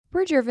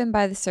We're driven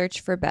by the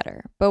search for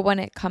better, but when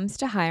it comes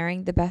to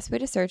hiring, the best way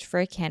to search for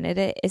a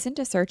candidate isn't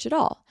to search at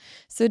all.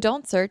 So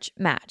don't search,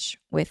 match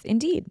with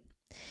Indeed.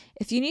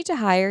 If you need to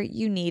hire,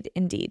 you need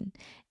Indeed.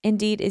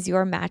 Indeed is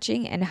your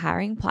matching and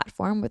hiring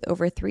platform with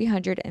over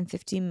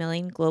 350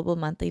 million global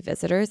monthly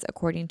visitors,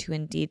 according to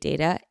Indeed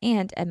data,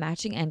 and a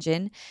matching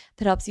engine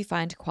that helps you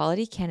find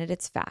quality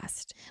candidates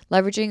fast.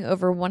 Leveraging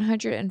over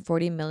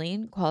 140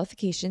 million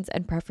qualifications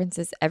and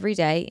preferences every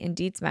day,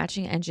 Indeed's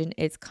matching engine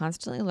is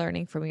constantly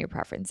learning from your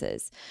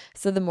preferences.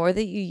 So the more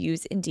that you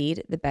use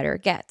Indeed, the better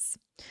it gets.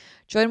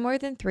 Join more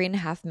than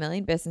 3.5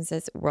 million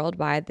businesses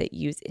worldwide that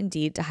use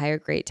Indeed to hire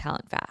great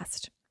talent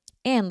fast.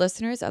 And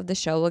listeners of the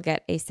show will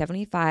get a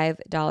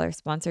 $75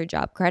 sponsored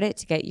job credit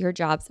to get your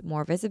jobs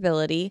more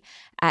visibility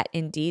at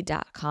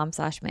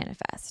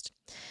Indeed.com/manifest.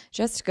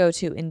 Just go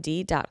to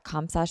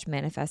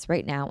Indeed.com/manifest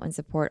right now and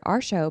support our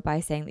show by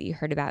saying that you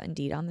heard about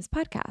Indeed on this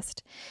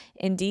podcast.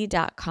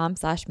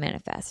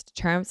 Indeed.com/manifest.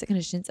 Terms and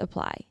conditions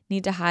apply.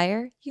 Need to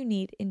hire? You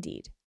need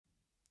Indeed.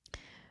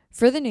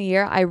 For the new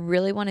year, I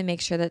really want to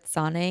make sure that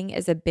sauning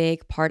is a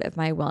big part of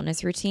my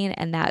wellness routine,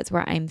 and that's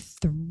where I'm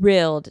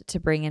thrilled to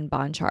bring in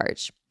Bon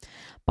Charge.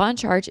 Bon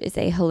Charge is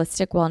a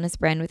holistic wellness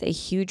brand with a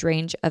huge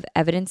range of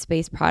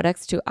evidence-based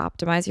products to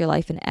optimize your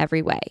life in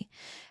every way.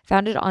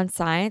 Founded on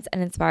science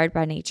and inspired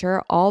by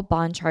nature, all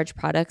Bon Charge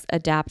products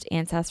adapt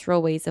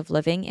ancestral ways of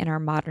living in our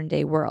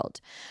modern-day world.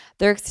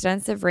 Their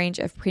extensive range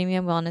of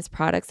premium wellness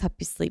products help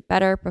you sleep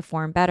better,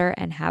 perform better,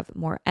 and have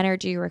more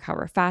energy,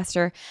 recover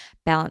faster,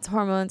 balance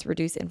hormones,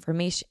 reduce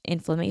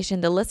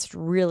inflammation. The list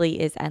really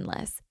is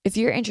endless. If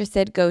you're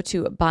interested, go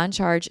to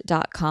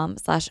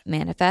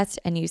boncharge.com/manifest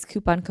and use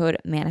coupon code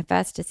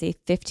MANIFEST to save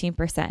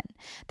 15%.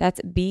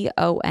 That's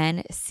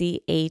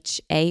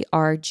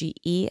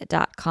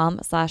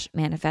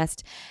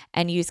BONCHARGE.com/manifest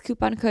and use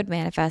coupon code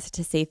MANIFEST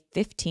to save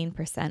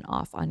 15%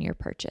 off on your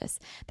purchase.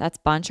 That's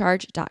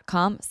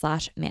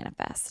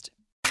boncharge.com/manifest.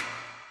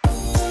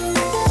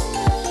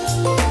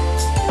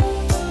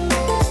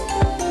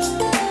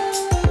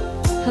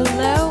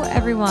 Hello,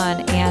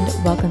 everyone, and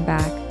welcome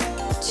back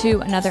to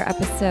another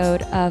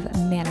episode of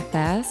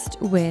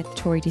Manifest with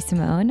Tori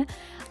DeSimone.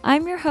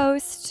 I'm your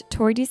host,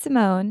 Tori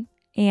DeSimone,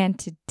 and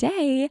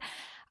today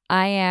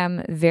I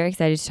am very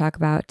excited to talk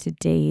about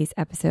today's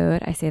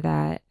episode. I say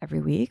that every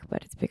week,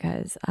 but it's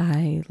because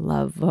I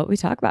love what we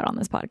talk about on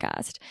this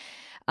podcast.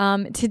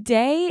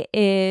 Today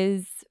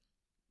is,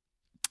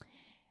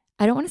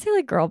 I don't want to say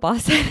like girl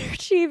boss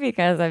energy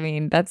because I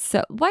mean, that's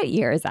so, what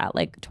year is that?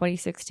 Like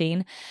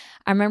 2016?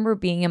 I remember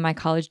being in my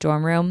college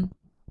dorm room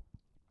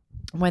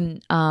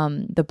when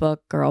the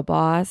book Girl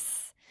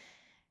Boss,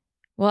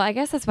 well, I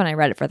guess that's when I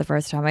read it for the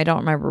first time. I don't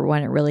remember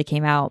when it really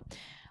came out,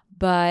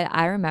 but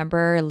I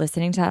remember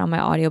listening to that on my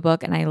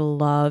audiobook and I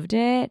loved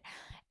it.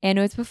 And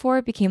it was before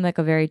it became like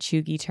a very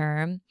chuggy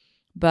term,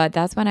 but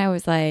that's when I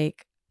was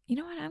like, you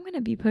know what, I'm going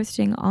to be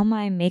posting all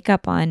my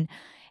makeup on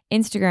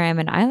Instagram.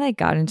 And I like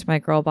got into my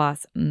girl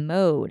boss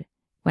mode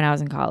when I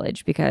was in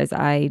college because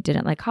I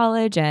didn't like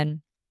college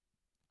and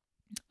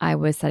I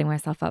was setting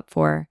myself up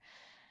for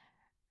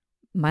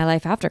my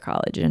life after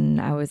college. And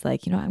I was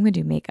like, you know, I'm going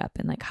to do makeup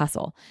and like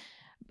hustle.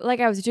 Like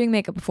I was doing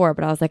makeup before,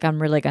 but I was like,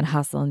 I'm really going to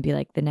hustle and be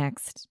like the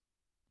next,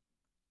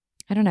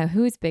 I don't know,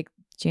 who is big?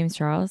 James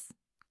Charles?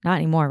 Not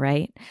anymore,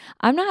 right?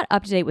 I'm not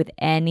up to date with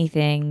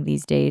anything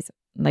these days,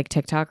 like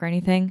TikTok or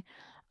anything.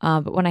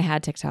 But when I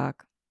had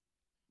TikTok,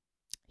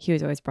 he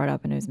was always brought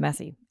up and it was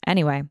messy.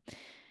 Anyway,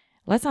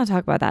 let's not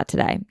talk about that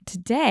today.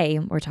 Today,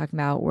 we're talking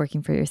about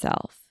working for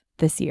yourself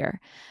this year.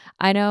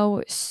 I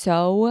know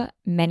so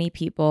many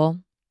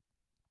people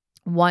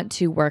want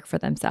to work for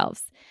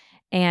themselves.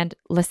 And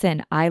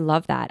listen, I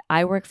love that.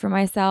 I work for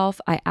myself.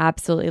 I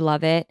absolutely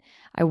love it.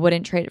 I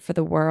wouldn't trade it for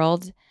the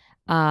world.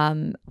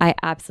 I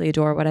absolutely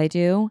adore what I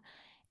do.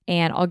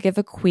 And I'll give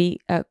a quick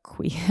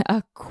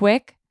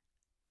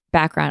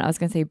background. I was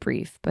going to say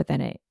brief, but then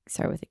it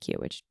started with a Q,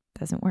 which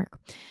doesn't work.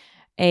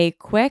 A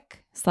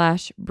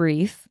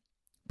quick/brief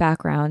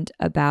background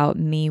about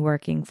me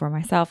working for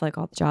myself, like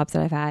all the jobs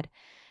that I've had,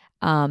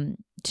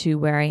 to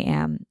where I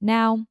am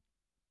now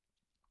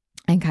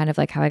and kind of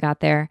like how I got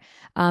there.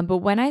 But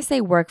when I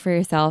say work for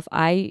yourself,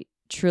 I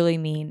truly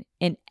mean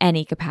in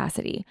any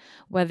capacity,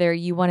 whether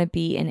you want to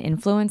be an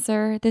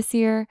influencer this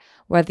year,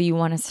 whether you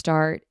want to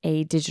start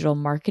a digital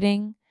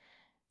marketing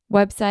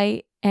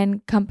website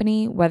and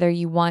company, whether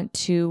you want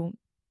to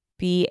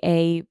be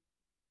a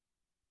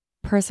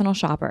personal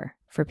shopper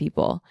for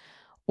people,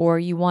 or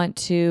you want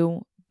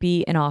to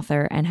be an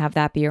author and have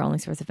that be your only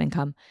source of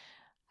income.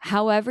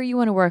 However you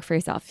want to work for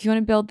yourself. If you want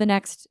to build the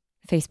next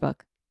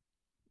Facebook,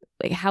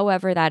 like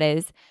however that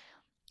is,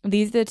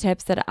 these are the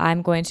tips that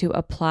I'm going to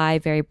apply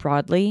very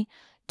broadly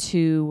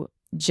to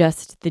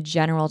just the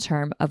general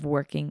term of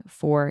working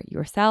for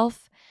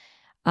yourself.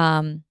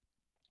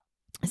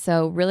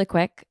 So really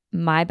quick,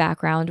 my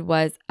background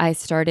was I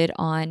started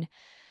on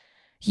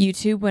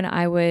YouTube when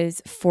I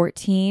was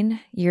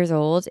 14 years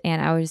old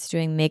and I was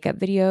doing makeup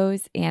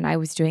videos and I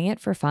was doing it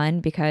for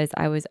fun because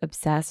I was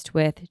obsessed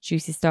with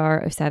Juicy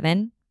Star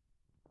 07.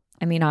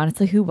 I mean,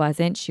 honestly, who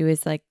wasn't? She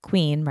was like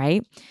queen,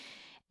 right?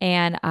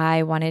 And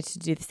I wanted to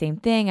do the same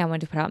thing. I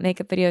wanted to put out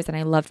makeup videos and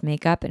I loved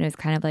makeup. And it was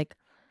kind of like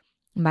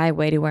my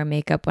way to wear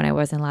makeup when I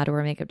wasn't allowed to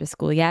wear makeup to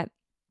school yet.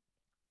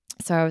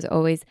 So I was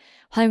always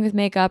playing with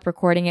makeup,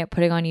 recording it,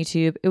 putting on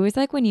YouTube. It was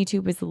like when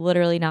YouTube was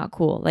literally not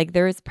cool. Like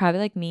there was probably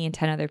like me and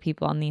 10 other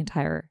people on the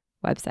entire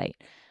website.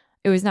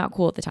 It was not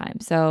cool at the time.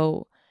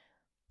 So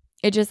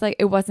it just like,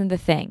 it wasn't the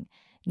thing.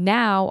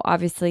 Now,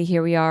 obviously,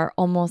 here we are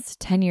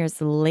almost 10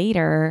 years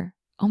later.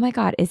 Oh my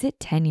God, is it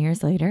 10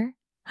 years later?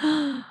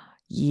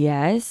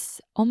 Yes.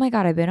 Oh my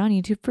God, I've been on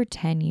YouTube for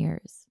 10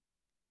 years.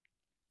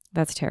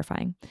 That's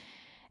terrifying.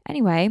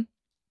 Anyway,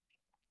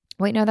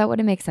 wait, no, that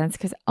wouldn't make sense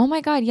because, oh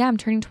my God, yeah, I'm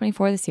turning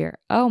 24 this year.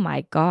 Oh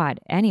my God.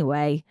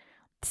 Anyway,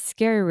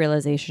 scary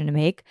realization to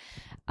make.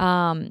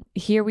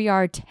 Here we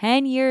are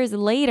 10 years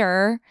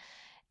later,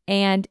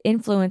 and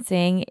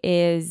influencing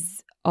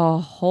is a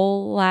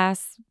whole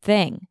last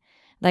thing.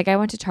 Like I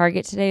went to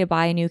Target today to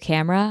buy a new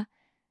camera.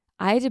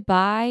 I had to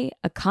buy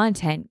a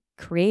content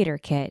creator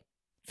kit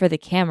for the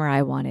camera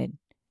I wanted.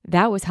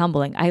 That was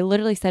humbling. I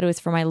literally said it was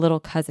for my little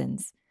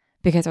cousins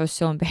because I was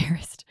so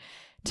embarrassed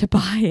to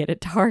buy it at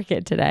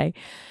Target today.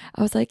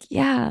 I was like,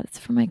 yeah, it's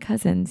for my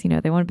cousins. You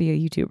know, they want to be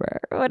a YouTuber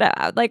or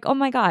whatever. Like, oh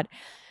my God.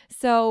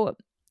 So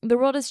the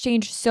world has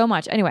changed so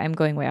much. Anyway, I'm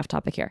going way off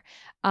topic here.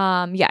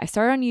 I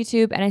started on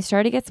YouTube and I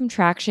started to get some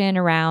traction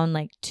around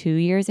like 2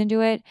 years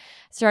into it.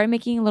 Started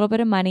making a little bit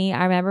of money.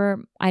 I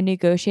remember I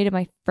negotiated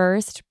my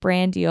first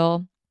brand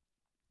deal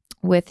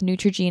with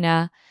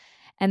Neutrogena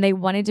and they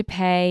wanted to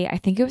pay, I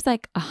think it was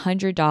like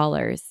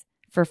 $100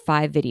 for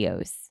 5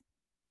 videos.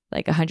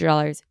 Like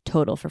 $100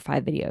 total for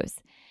 5 videos.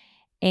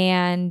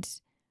 And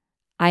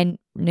I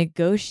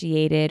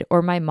negotiated,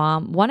 or my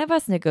mom, one of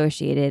us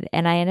negotiated,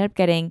 and I ended up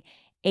getting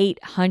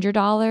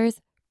 $800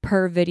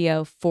 per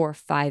video for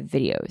 5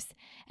 videos.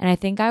 And I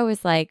think I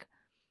was like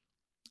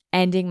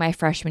ending my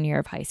freshman year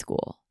of high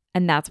school.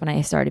 And that's when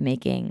I started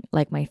making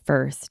like my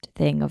first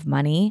thing of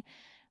money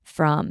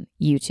from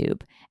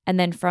YouTube. And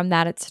then from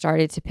that, it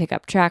started to pick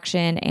up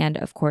traction. And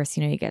of course,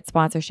 you know, you get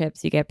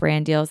sponsorships, you get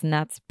brand deals, and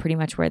that's pretty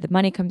much where the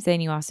money comes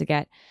in. You also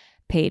get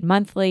paid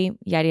monthly,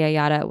 yada, yada,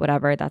 yada,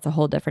 whatever. That's a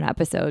whole different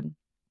episode.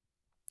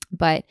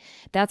 But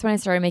that's when I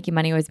started making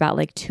money. It was about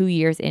like 2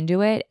 years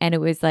into it. And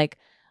it was like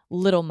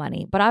little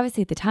money. But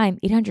obviously at the time,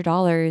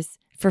 $800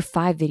 for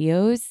 5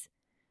 videos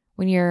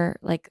when you're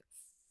like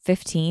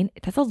 15,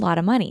 that's a lot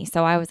of money.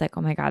 So I was like,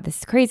 oh my God, this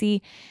is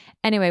crazy.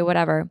 Anyway,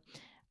 whatever.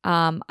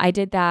 I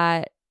did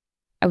that.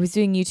 I was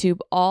doing YouTube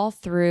all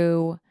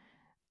through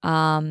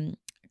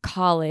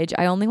college.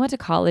 I only went to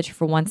college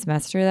for 1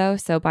 semester though.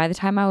 So by the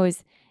time I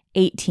was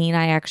 18,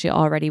 I actually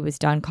already was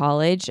done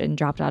college and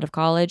dropped out of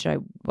college. It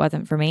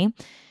wasn't for me.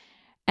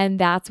 And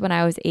that's when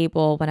I was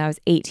able, when I was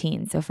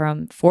 18. So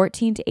from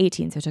 14 to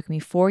 18. So it took me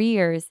 4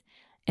 years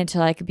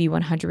until I could be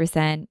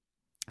 100%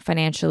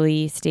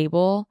 financially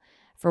stable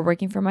for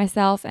working for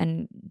myself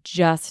and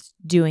just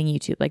doing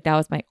YouTube. Like that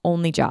was my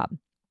only job.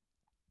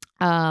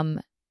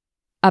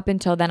 Up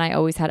until then, I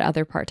always had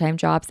other part-time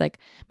jobs. Like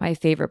my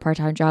favorite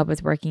part-time job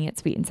was working at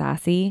Sweet and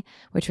Sassy,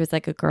 which was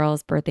like a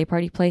girl's birthday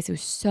party place. It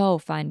was so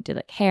fun. Did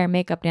like hair,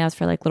 makeup, nails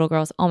for like little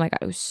girls. Oh my God,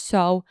 it was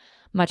so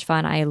much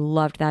fun. I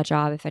loved that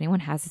job. If anyone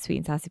has a Sweet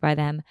and Sassy by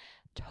them,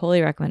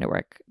 totally recommend to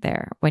work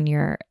there when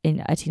you're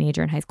a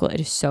teenager in high school.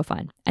 It is so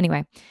fun.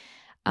 Anyway,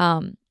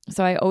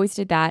 so I always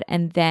did that.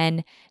 And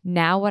then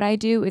now what I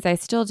do is I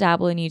still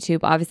dabble in YouTube.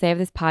 Obviously, I have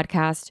this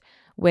podcast,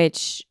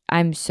 which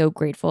I'm so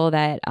grateful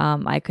that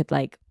I could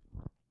like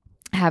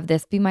have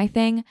this be my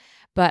thing.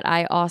 But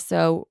I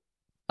also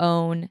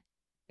own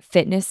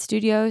fitness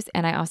studios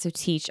and I also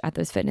teach at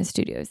those fitness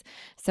studios.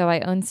 So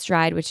I own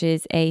Stride, which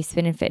is a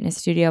spin and fitness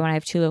studio, and I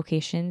have 2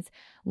 locations,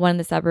 one in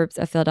the suburbs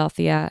of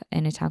Philadelphia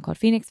in a town called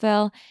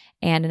Phoenixville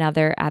and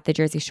another at the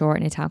Jersey Shore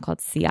in a town called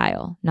Sea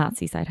Isle, not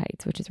Seaside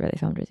Heights, which is where they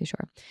filmed Jersey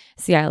Shore.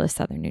 Sea Isle is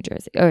southern New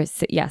Jersey,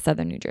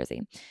 southern New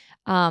Jersey.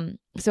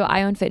 So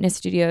I own fitness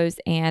studios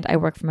and I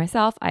work for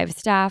myself. I have a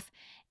staff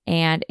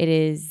and it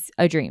is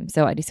a dream.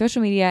 So I do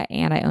social media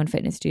and I own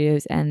fitness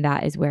studios, and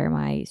that is where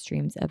my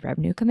streams of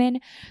revenue come in.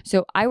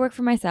 So I work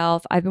for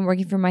myself. I've been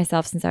working for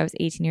myself since I was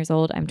 18 years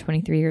old. I'm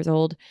 23 years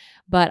old,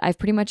 but I've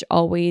pretty much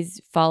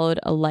always followed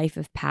a life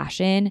of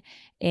passion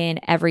in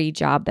every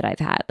job that I've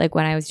had. Like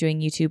when I was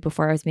doing YouTube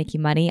before I was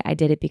making money, I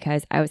did it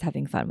because I was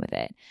having fun with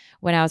it.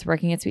 When I was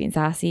working at Sweet and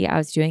Sassy, I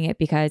was doing it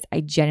because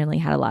I genuinely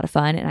had a lot of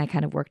fun and I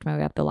kind of worked my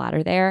way up the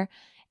ladder there.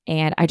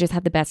 And I just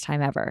had the best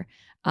time ever.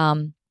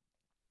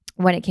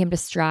 When it came to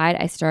Stride,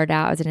 I started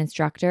out as an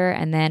instructor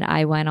and then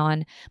I went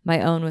on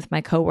my own with my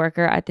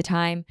coworker at the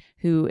time,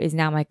 who is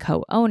now my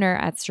co-owner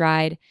at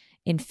Stride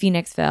in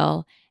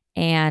Phoenixville.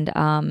 And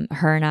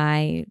her and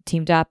I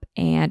teamed up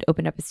and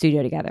opened up a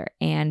studio together.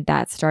 And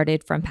that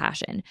started from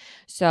passion.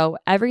 So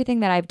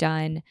everything that I've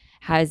done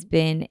has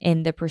been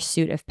in the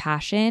pursuit of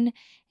passion.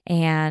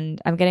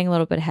 And I'm getting a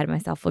little bit ahead of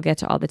myself. We'll get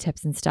to all the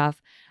tips and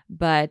stuff.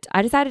 But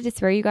I decided to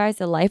spare you guys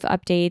the life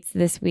updates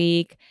this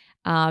week.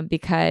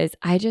 Because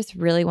I just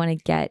really want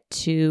to get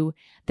to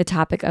the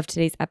topic of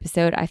today's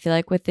episode. I feel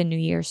like with the new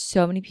year,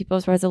 so many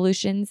people's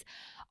resolutions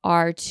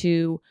are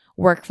to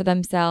work for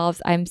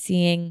themselves. I'm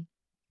seeing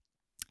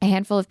a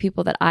handful of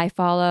people that I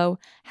follow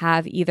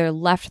have either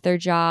left their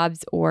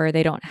jobs or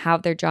they don't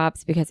have their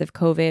jobs because of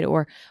COVID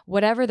or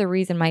whatever the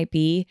reason might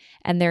be.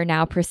 And they're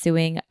now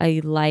pursuing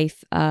a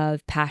life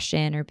of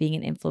passion or being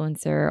an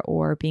influencer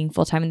or being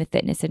full-time in the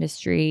fitness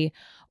industry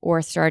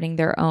or starting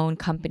their own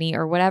company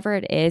or whatever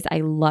it is.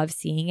 I love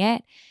seeing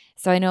it.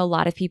 So I know a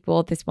lot of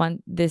people,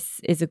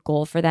 this is a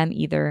goal for them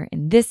either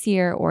in this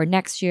year or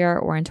next year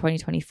or in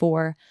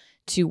 2024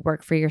 to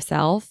work for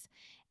yourself.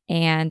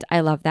 And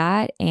I love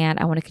that. And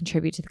I want to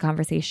contribute to the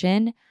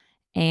conversation.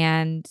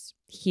 And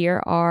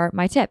here are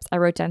my tips. I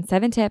wrote down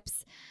 7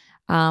 tips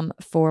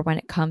for when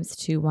it comes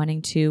to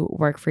wanting to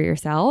work for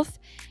yourself.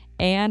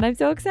 And I'm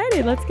so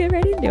excited. Let's get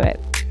right into it.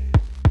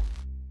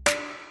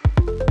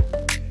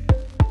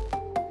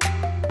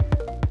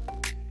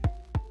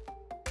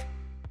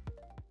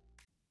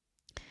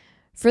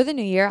 For the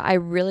new year, I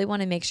really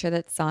want to make sure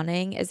that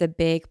sauning is a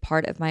big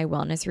part of my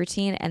wellness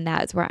routine, and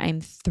that is where I'm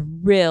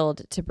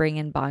thrilled to bring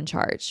in Bon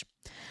Charge.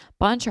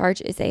 Bon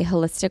Charge is a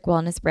holistic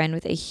wellness brand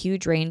with a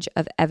huge range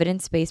of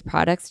evidence-based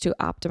products to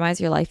optimize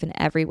your life in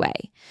every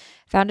way.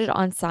 Founded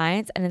on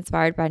science and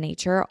inspired by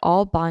nature,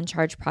 all Bon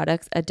Charge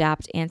products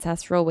adapt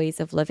ancestral ways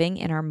of living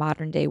in our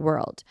modern-day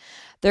world.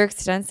 Their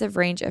extensive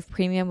range of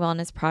premium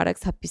wellness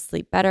products help you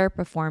sleep better,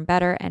 perform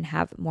better, and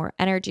have more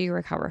energy,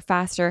 recover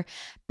faster,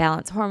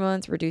 balance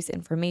hormones, reduce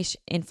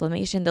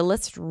inflammation. The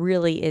list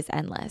really is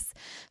endless.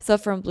 So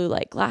from blue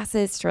light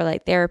glasses, to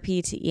light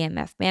therapy, to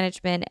EMF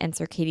management and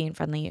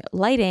circadian-friendly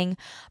lighting,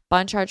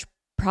 Bon Charge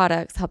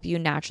products help you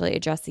naturally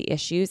address the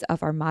issues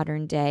of our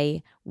modern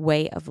day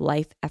way of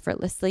life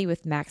effortlessly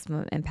with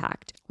maximum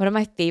impact. One of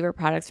my favorite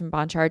products from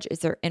Bon Charge is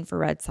their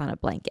infrared sauna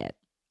blanket.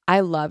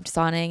 I loved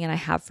sauning and I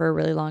have for a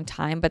really long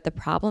time, but the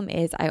problem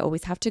is I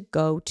always have to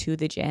go to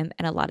the gym,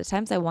 and a lot of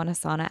times I want a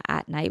sauna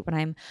at night when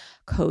I'm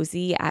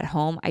cozy at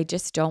home. I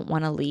just don't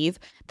want to leave.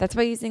 That's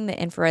why using the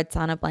infrared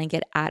sauna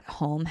blanket at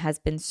home has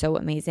been so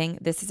amazing.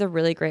 This is a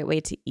really great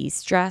way to ease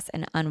stress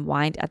and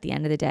unwind at the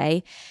end of the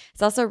day.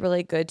 It's also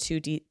really good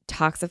to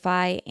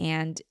detoxify,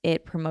 and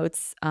it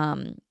promotes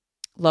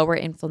lower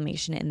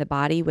inflammation in the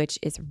body, which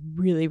is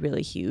really,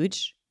 really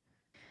huge.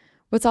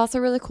 What's also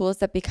really cool is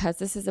that because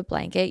this is a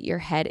blanket, your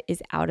head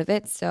is out of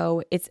it.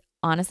 So it's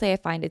honestly, I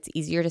find it's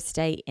easier to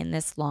stay in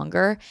this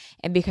longer.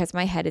 And because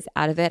my head is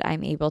out of it,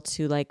 I'm able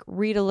to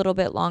read a little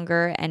bit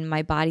longer, and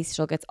my body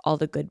still gets all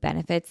the good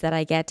benefits that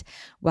I get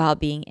while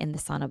being in the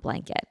sauna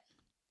blanket.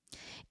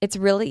 It's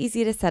really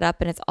easy to set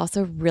up, and it's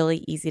also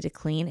really easy to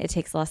clean. It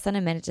takes less than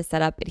a minute to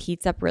set up. It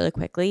heats up really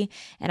quickly,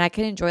 and I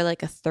can enjoy a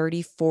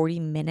 30,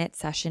 40-minute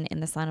session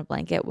in the sauna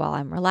blanket while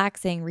I'm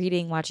relaxing,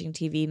 reading, watching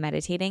TV,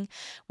 meditating.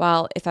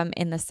 While if I'm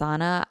in the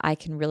sauna, I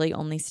can really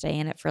only stay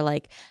in it for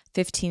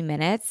 15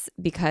 minutes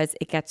because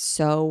it gets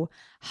so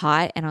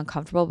hot and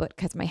uncomfortable, but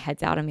because my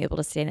head's out, I'm able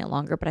to stay in it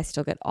longer, but I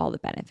still get all the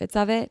benefits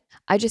of it.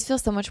 I just feel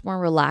so much more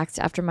relaxed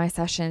after my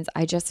sessions.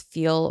 I just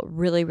feel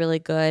really, really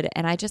good,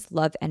 and I just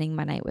love ending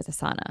my night with a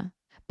sauna.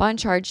 Bon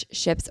Charge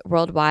ships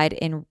worldwide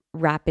in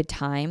rapid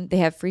time. They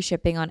have free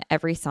shipping on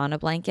every sauna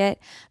blanket.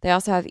 They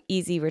also have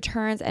easy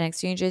returns and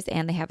exchanges,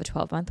 and they have a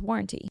 12-month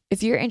warranty.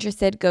 If you're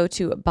interested, go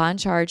to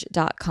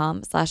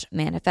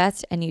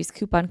boncharge.com/manifest and use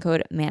coupon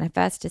code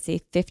manifest to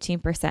save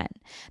 15%.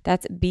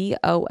 That's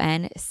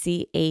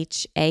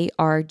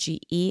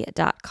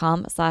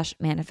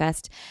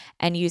BONCHARGE.com/manifest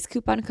and use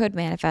coupon code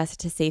manifest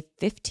to save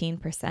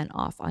 15%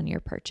 off on your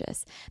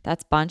purchase.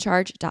 That's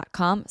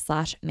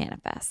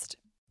boncharge.com/manifest.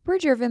 We're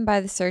driven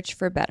by the search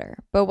for better,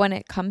 but when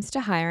it comes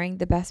to hiring,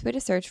 the best way to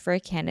search for a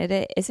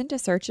candidate isn't to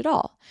search at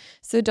all.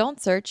 So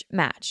don't search,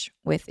 match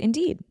with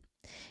Indeed.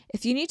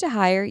 If you need to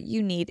hire,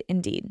 you need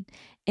Indeed.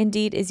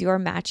 Indeed is your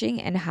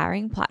matching and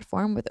hiring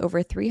platform with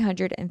over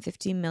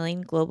 350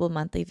 million global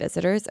monthly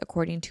visitors,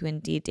 according to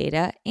Indeed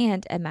data,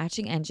 and a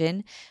matching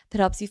engine that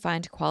helps you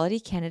find quality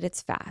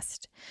candidates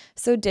fast.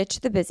 So ditch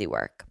the busy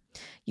work.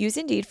 Use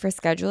Indeed for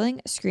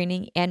scheduling,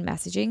 screening, and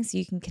messaging so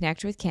you can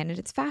connect with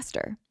candidates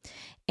faster.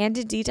 And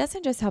Indeed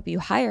doesn't just help you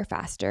hire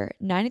faster.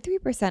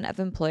 93% of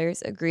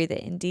employers agree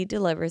that Indeed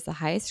delivers the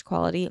highest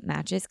quality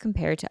matches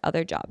compared to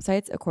other job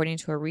sites, according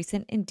to a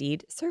recent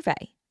Indeed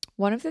survey.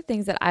 One of the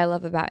things that I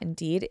love about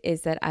Indeed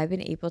is that I've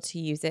been able to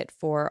use it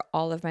for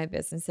all of my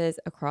businesses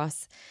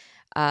across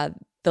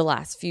the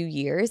last few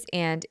years,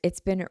 and it's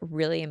been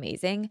really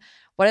amazing.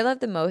 What I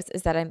love the most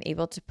is that I'm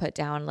able to put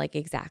down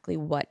exactly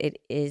what it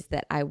is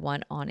that I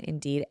want on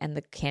Indeed, and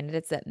the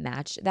candidates that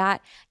match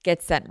that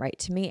get sent right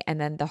to me. And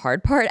then the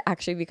hard part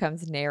actually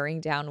becomes narrowing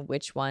down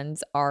which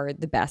ones are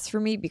the best for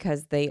me,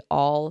 because they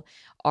all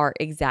are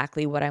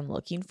exactly what I'm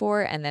looking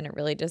for. And then it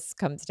really just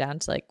comes down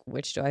to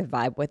which do I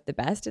vibe with the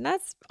best. And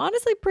that's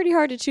honestly pretty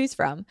hard to choose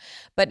from.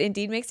 But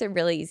Indeed makes it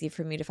really easy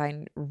for me to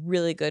find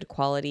really good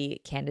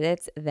quality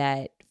candidates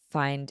that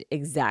find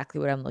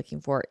exactly what I'm looking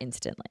for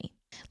instantly.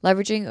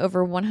 Leveraging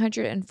over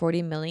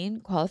 140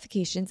 million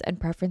qualifications and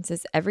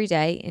preferences every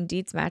day,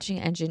 Indeed's matching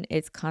engine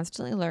is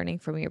constantly learning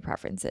from your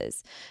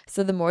preferences.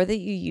 So the more that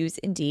you use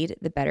Indeed,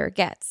 the better it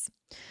gets.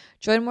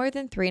 Join more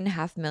than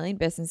 3.5 million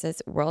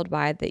businesses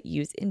worldwide that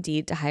use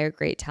Indeed to hire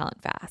great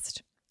talent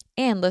fast.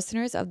 And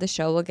listeners of the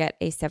show will get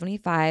a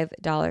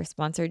 $75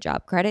 sponsored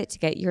job credit to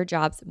get your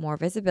jobs more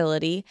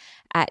visibility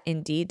at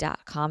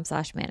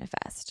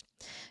Indeed.com/manifest.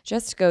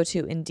 Just go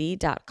to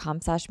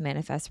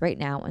Indeed.com/manifest right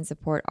now and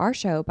support our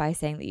show by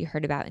saying that you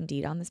heard about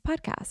Indeed on this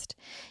podcast.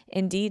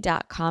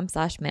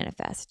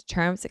 Indeed.com/manifest.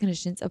 Terms and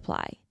conditions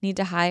apply. Need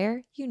to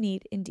hire? You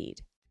need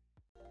Indeed.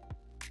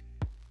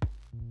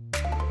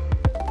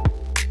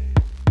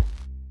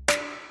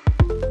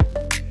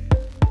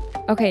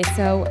 Okay,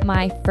 so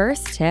my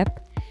first tip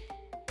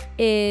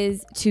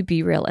is to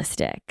be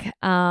realistic.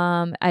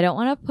 I don't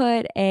want to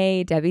put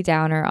a Debbie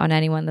Downer on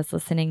anyone that's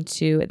listening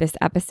to this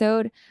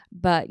episode,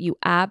 but you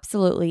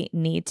absolutely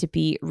need to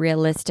be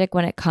realistic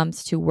when it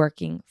comes to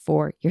working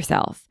for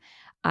yourself.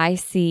 I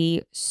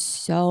see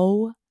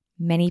so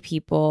many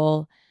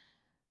people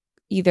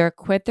either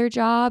quit their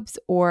jobs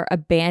or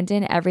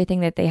abandon everything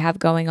that they have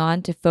going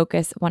on to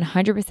focus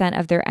 100%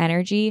 of their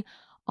energy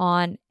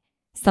on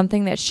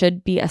something that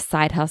should be a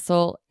side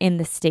hustle in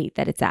the state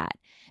that it's at,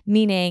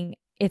 meaning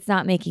it's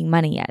not making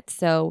money yet.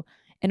 So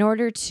in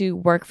order to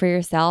work for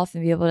yourself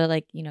and be able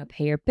to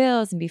pay your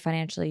bills and be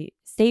financially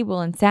stable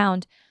and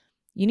sound,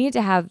 you need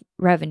to have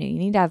revenue. You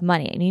need to have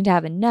money. You need to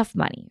have enough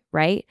money,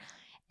 right?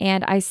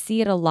 And I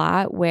see it a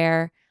lot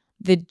where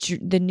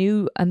the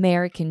new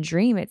American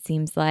dream, it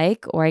seems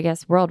like, or I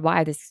guess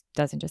worldwide, this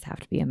doesn't just have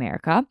to be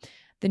America.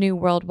 The new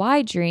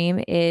worldwide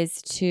dream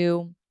is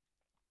to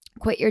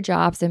quit your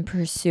jobs and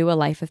pursue a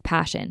life of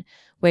passion,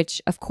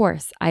 which of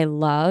course I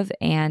love,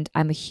 and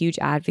I'm a huge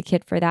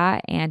advocate for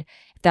that. And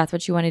if that's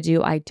what you want to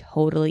do, I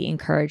totally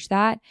encourage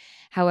that.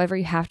 However,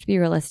 you have to be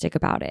realistic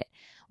about it.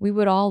 We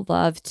would all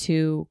love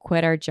to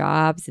quit our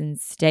jobs and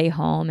stay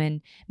home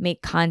and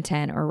make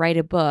content or write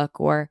a book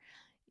or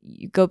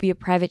go be a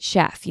private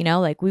chef,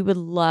 we would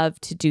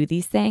love to do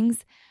these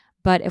things.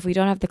 But if we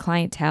don't have the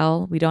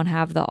clientele, we don't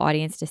have the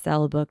audience to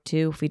sell a book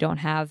to, if we don't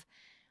have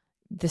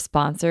the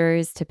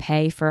sponsors to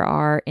pay for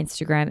our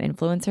Instagram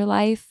influencer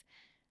life,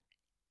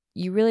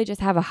 you really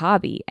just have a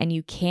hobby, and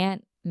you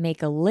can't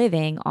make a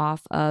living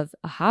off of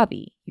a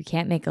hobby. You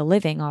can't make a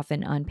living off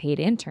an unpaid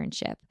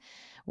internship.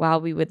 While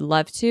we would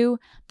love to,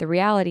 the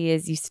reality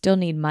is you still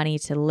need money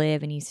to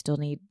live, and you still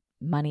need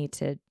money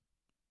to,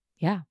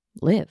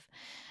 live.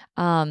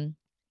 The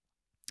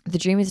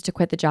dream is to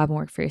quit the job and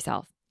work for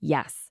yourself.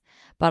 Yes.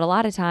 But a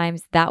lot of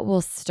times that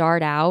will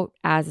start out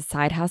as a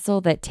side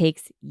hustle that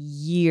takes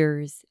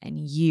years and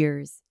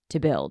years to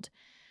build.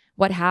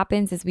 What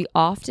happens is we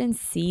often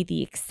see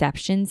the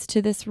exceptions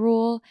to this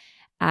rule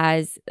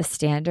as a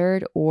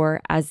standard or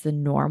as the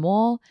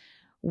normal,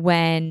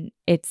 when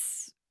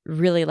it's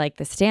really like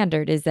the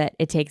standard is that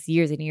it takes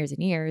years and years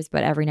and years,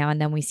 but every now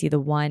and then we see the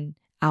one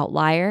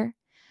outlier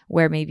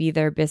where maybe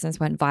their business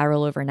went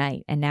viral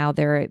overnight and now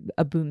they're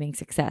a booming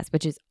success,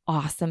 which is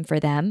awesome for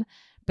them.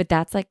 But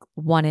that's like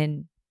 1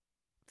 in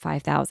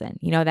 5,000.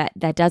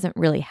 That doesn't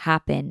really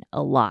happen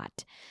a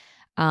lot.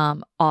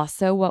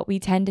 Also, what we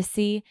tend to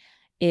see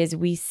is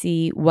we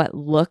see what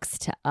looks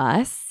to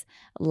us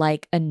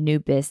like a new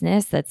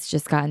business that's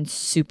just gotten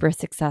super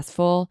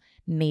successful,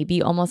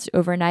 maybe almost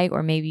overnight,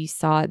 or maybe you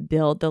saw it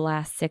build the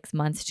last 6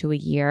 months to a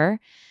year.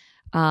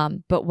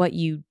 But what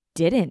you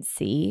didn't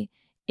see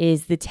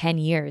is the 10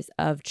 years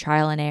of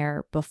trial and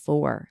error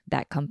before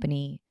that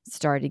company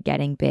started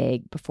getting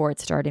big, before it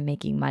started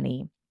making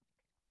money.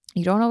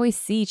 You don't always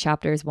see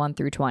chapters 1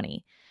 through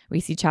 20. We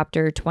see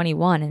chapter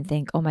 21 and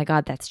think, oh my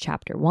God, that's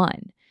chapter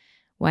 1.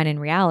 When in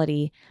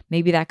reality,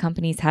 maybe that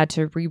company's had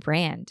to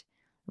rebrand,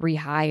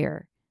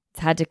 rehire.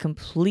 It's had to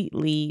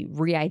completely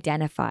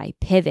re-identify,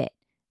 pivot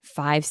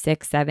 5,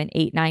 6, 7,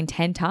 8, 9,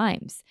 10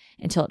 times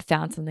until it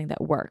found something that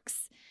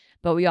works.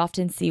 But we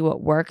often see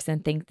what works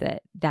and think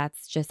that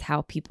that's just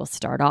how people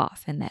start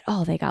off, and that,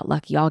 oh, they got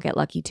lucky, I'll get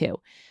lucky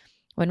too.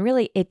 When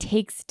really it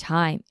takes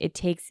time. It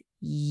takes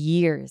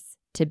years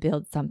to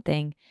build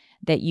something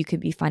that you could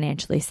be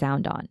financially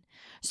sound on.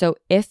 So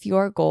if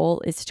your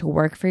goal is to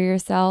work for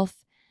yourself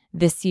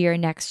this year,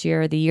 next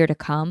year, the year to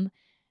come,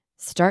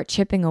 start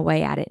chipping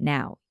away at it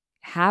now.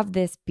 Have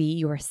this be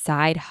your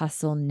side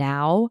hustle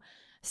now,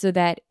 so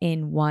that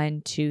in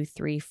 1, 2,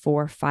 3,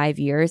 4, 5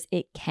 years,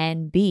 it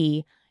can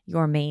be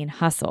your main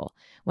hustle.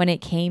 When it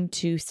came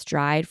to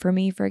Stride for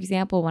me, for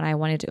example, when I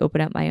wanted to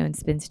open up my own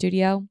spin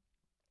studio,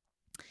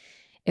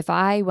 if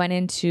I went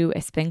into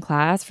a spin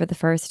class for the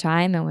first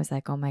time and was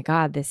like, oh my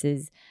God, this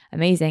is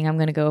amazing, I'm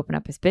going to go open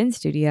up a spin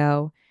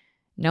studio,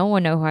 no one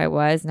would know who I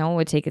was, no one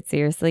would take it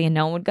seriously, and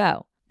no one would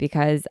go,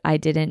 because I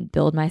didn't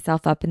build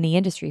myself up in the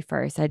industry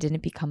first. I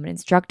didn't become an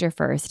instructor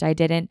first. I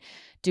didn't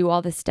do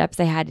all the steps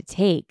I had to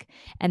take.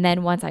 And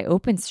then once I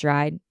opened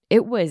Stride,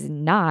 it was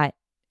not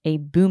a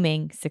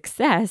booming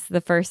success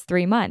the first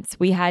 3 months.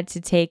 We had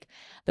to take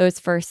those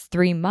first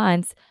 3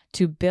 months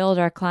to build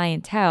our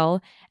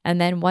clientele. And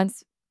then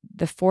once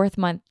the 4th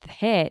month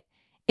hit,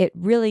 it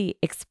really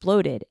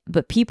exploded.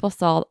 But people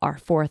saw our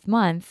 4th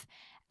month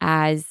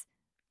as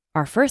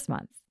our 1st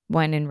month,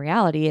 when in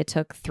reality, it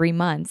took 3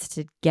 months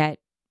to get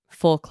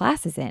full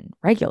classes in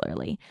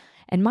regularly.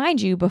 And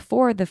mind you,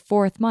 before the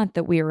 4th month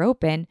that we were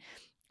open,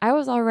 I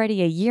was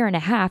already a year and a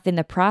half in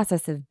the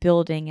process of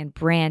building and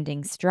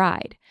branding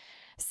Stride.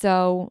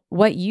 So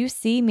what you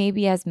see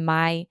maybe as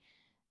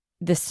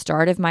the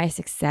start of my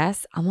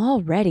success, I'm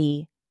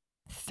already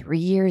 3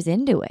 years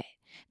into it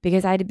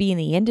because I had to be in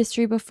the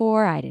industry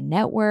before. I had a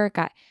network.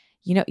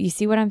 You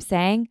see what I'm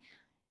saying?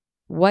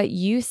 What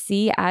you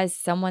see as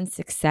someone's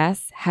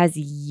success has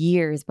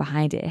years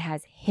behind it. It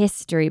has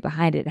history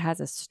behind it. It has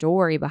a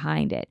story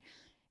behind it.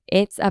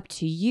 It's up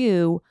to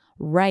you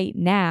right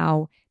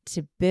now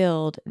to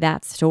build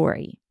that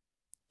story,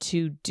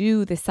 to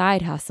do the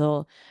side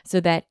hustle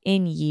so that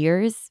in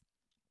years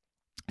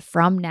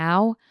from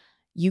now,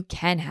 you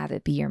can have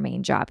it be your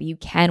main job. You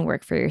can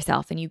work for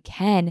yourself and you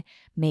can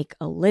make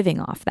a living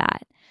off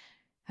that.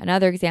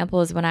 Another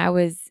example is when I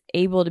was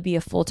able to be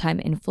a full-time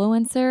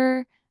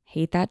influencer.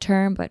 Hate that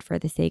term, but for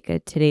the sake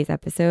of today's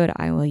episode,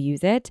 I will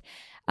use it.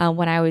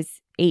 When I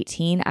was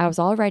 18, I was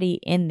already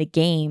in the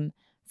game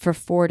for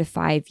 4 to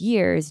 5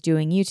 years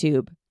doing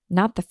YouTube.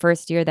 Not the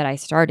first year that I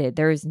started.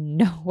 There was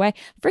no way.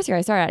 The first year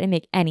I started, I didn't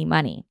make any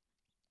money.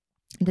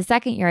 The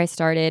second year I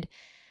started,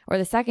 or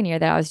the second year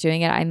that I was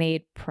doing it, I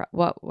made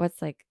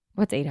what's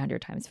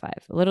 800 times 5?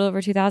 A little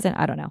over 2,000?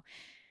 I don't know.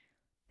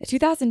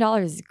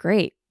 $2,000 is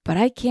great, but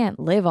I can't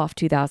live off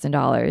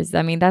 $2,000.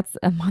 I mean, that's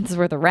a month's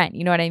worth of rent.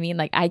 You know what I mean?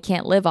 Like I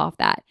can't live off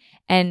that.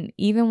 And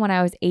even when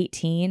I was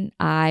 18,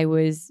 I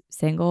was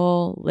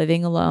single,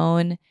 living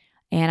alone,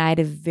 and I had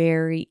a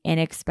very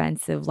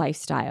inexpensive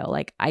lifestyle.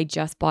 Like I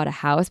just bought a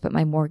house, but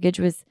my mortgage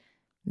was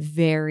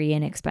very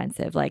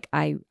inexpensive. Like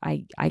I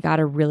got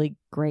a really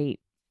great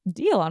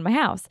deal on my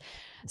house.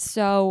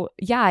 So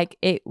yeah,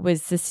 it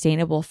was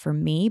sustainable for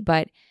me.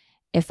 But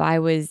if I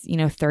was,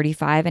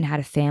 35 and had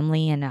a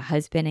family and a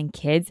husband and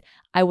kids,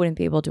 I wouldn't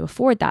be able to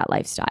afford that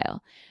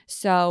lifestyle.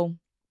 So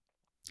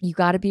you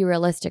got to be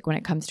realistic when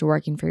it comes to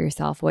working for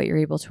yourself, what you're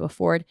able to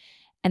afford.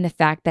 And the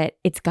fact that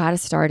it's got to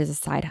start as a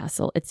side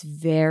hustle. It's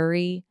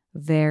very,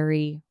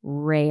 very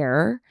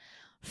rare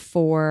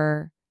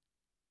for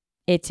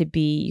it to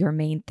be your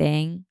main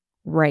thing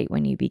right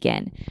when you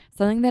begin.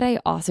 Something that I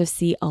also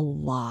see a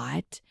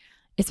lot,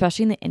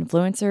 especially in the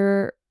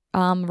influencer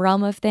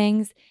realm of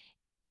things,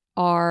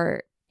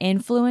 are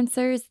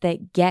influencers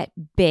that get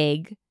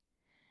big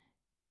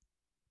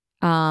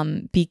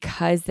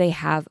because they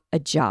have a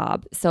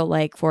job. So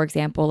like, for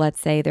example, let's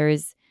say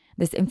there's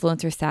this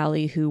influencer,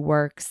 Sally, who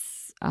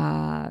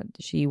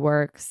she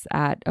works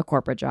at a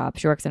corporate job.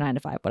 She works a 9 to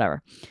 5,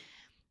 whatever.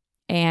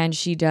 And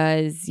she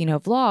does,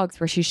 vlogs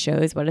where she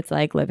shows what it's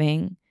like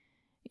living,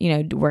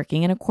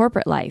 working in a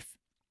corporate life.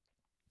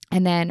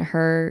 And then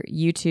her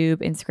YouTube,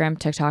 Instagram,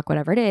 TikTok,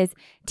 whatever it is,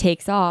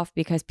 takes off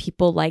because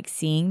people like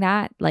seeing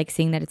that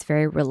it's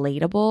very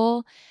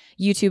relatable.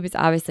 YouTube is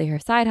obviously her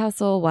side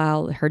hustle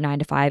while her 9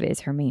 to 5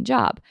 is her main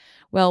job.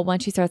 Well,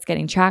 once she starts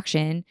getting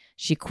traction,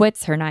 she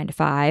quits her 9 to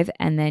 5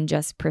 and then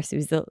just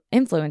pursues the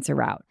influencer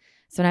route.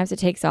 Sometimes it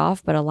takes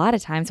off, but a lot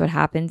of times what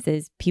happens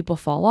is people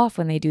fall off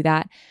when they do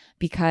that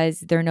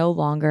because they're no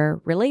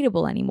longer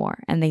relatable anymore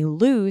and they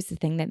lose the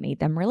thing that made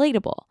them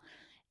relatable.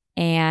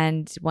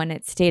 And when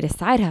it stayed a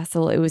side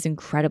hustle, it was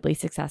incredibly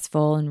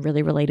successful and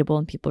really relatable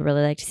and people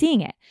really liked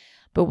seeing it.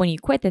 But when you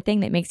quit the thing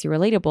that makes you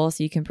relatable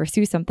so you can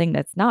pursue something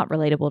that's not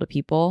relatable to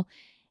people,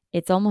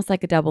 it's almost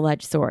like a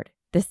double-edged sword.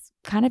 This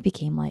kind of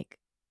became like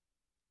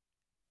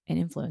an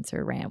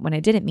influencer rant when I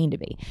didn't mean to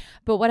be.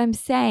 But what I'm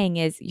saying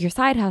is your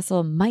side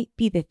hustle might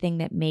be the thing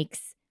that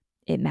makes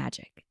it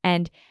magic.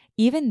 And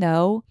even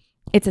though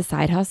it's a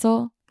side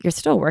hustle, you're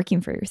still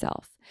working for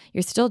yourself.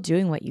 You're still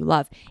doing what you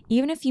love.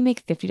 Even if you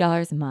make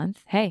 $50 a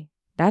month, hey,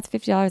 that's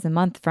 $50 a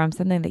month from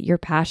something that you're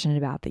passionate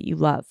about, that you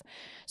love.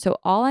 So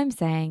all I'm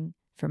saying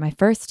for my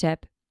first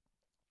tip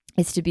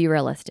is to be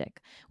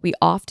realistic. We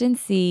often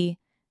see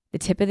the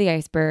tip of the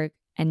iceberg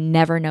and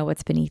never know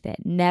what's beneath it.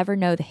 Never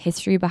know the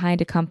history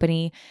behind a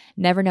company.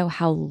 Never know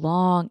how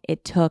long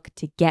it took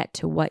to get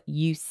to what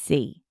you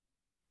see.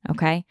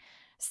 Okay?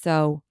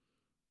 So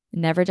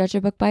never judge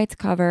a book by its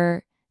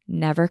cover.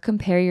 Never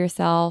compare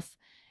yourself,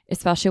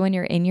 especially when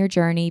you're in your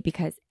journey,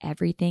 because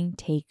everything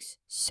takes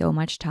so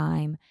much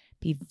time.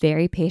 Be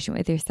very patient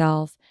with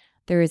yourself.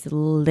 There is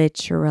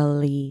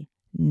literally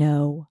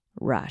no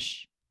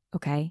rush.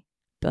 Okay?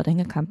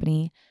 Building a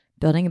company,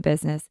 building a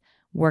business,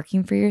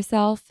 working for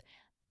yourself,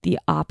 the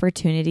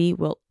opportunity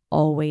will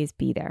always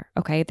be there.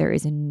 Okay? There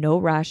is no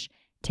rush.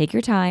 Take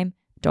your time,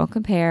 don't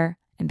compare,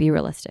 and be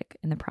realistic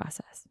in the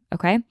process.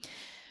 Okay?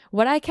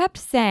 What I kept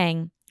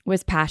saying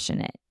was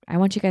passionate. I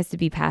want you guys to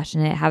be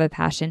passionate, have a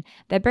passion.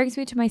 That brings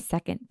me to my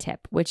second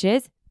tip, which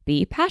is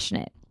be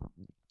passionate.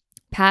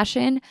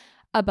 Passion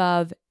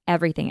above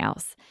everything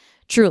else.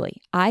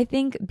 Truly, I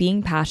think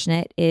being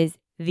passionate is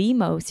the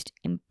most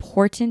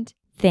important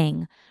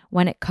thing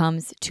when it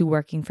comes to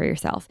working for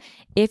yourself.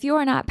 If you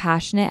are not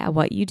passionate at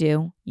what you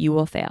do, you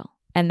will fail.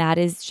 And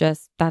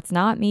that's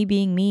not me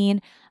being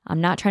mean.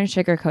 I'm not trying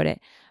to sugarcoat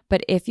it.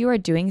 But if you are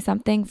doing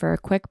something for a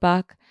quick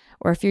buck,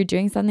 or if you're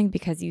doing something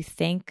because you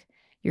think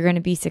you're going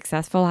to be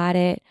successful at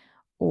it,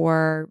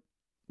 or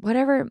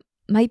whatever it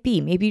might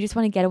be, maybe you just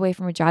want to get away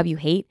from a job you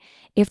hate.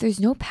 If there's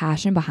no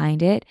passion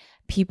behind it,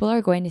 people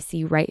are going to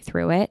see right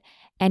through it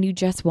and you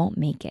just won't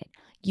make it.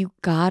 You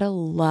gotta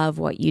love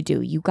what you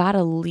do. You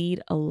gotta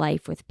lead a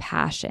life with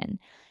passion.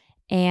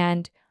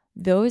 And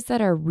those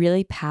that are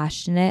really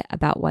passionate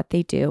about what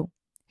they do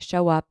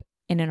show up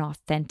in an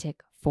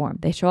authentic form.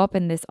 They show up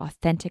in this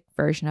authentic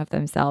version of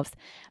themselves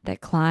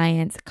that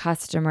clients,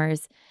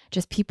 customers,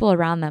 just people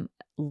around them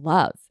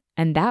love.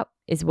 And that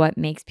is what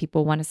makes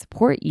people want to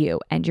support you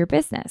and your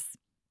business.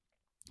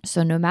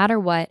 So no matter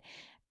what,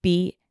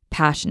 be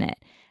passionate.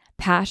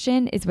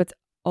 Passion is what's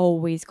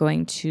always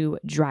going to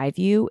drive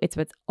you. It's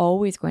what's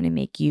always going to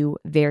make you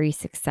very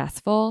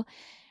successful.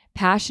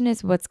 Passion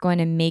is what's going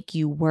to make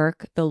you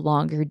work the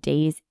longer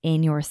days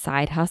in your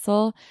side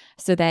hustle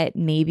so that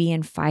maybe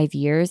in 5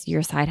 years,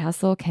 your side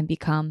hustle can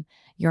become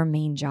your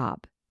main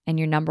job and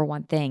your number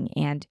one thing.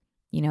 And,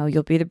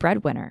 you'll be the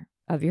breadwinner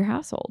of your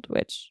household,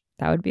 which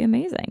that would be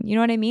amazing. You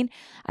know what I mean?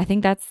 I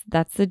think that's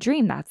the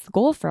dream. That's the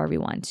goal for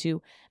everyone,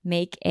 to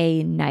make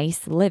a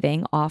nice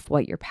living off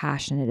what you're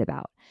passionate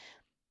about.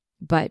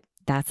 But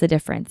that's the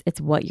difference. It's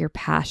what you're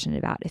passionate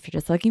about. If you're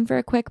just looking for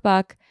a quick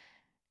buck,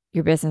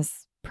 your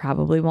business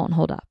probably won't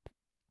hold up.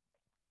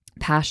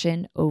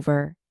 Passion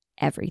over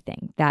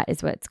everything. That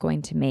is what's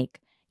going to make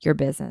your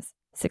business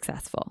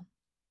successful.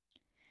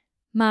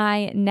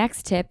 My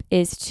next tip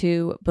is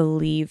to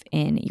believe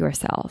in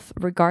yourself.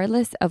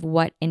 Regardless of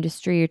what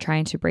industry you're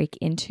trying to break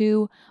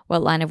into,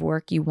 what line of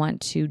work you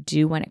want to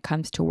do when it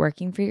comes to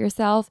working for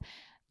yourself,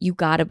 you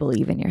got to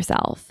believe in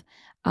yourself.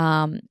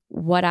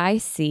 What I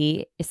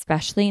see,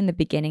 especially in the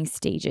beginning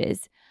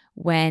stages,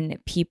 when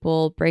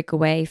people break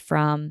away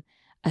from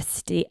a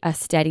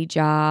steady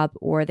job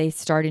or they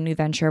start a new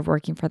venture of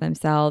working for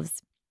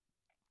themselves,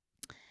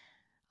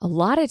 a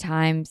lot of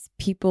times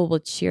people will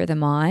cheer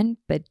them on,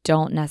 but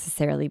don't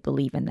necessarily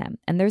believe in them.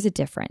 And there's a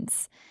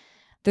difference.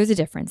 There's a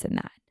difference in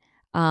that.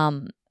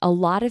 A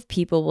lot of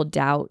people will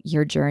doubt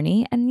your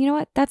journey. And you know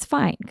what? That's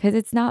fine, because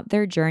it's not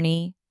their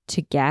journey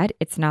to get.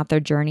 It's not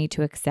their journey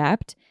to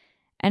accept.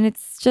 And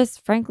it's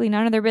just, frankly,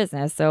 none of their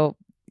business. So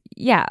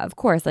yeah, of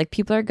course,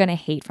 people are going to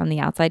hate from the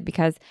outside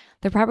because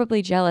they're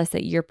probably jealous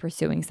that you're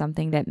pursuing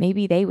something that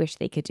maybe they wish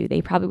they could do.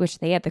 They probably wish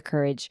they had the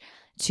courage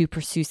to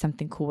pursue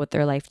something cool with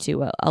their life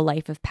too, a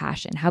life of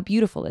passion. How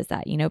beautiful is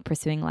that,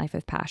 pursuing a life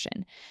of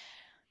passion?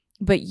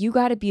 But you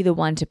got to be the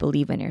one to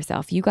believe in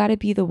yourself. You got to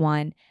be the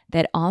one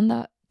that on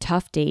the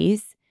tough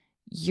days,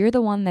 you're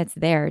the one that's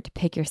there to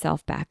pick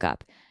yourself back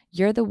up.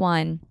 You're the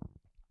one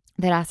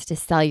that has to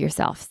sell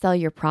yourself, sell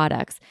your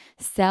products,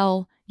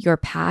 sell your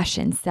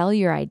passion, sell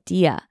your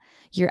idea.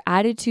 Your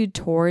attitude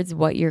towards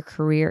what your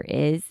career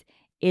is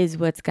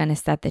what's going to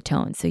set the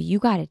tone. So you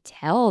got to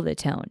tell the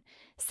tone.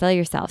 Sell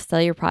yourself, sell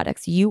your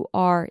products. You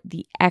are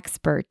the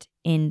expert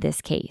in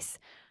this case.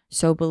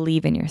 So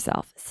believe in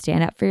yourself.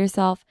 Stand up for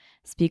yourself,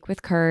 speak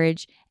with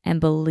courage, and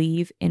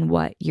believe in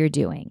what you're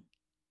doing.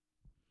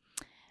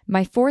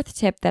 My fourth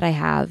tip that I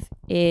have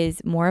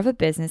is more of a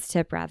business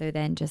tip rather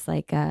than just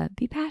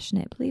be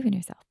passionate, believe in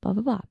yourself, blah,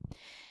 blah, blah.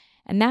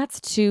 And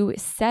that's to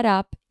set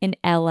up an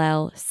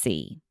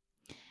LLC.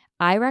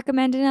 I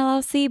recommend an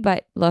LLC,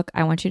 but look,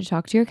 I want you to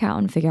talk to your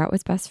accountant and figure out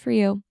what's best for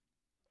you.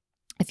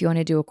 If you want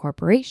to do a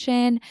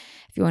corporation,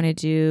 if you want to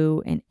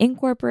do an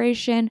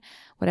incorporation,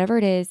 whatever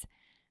it is,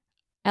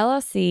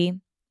 LLC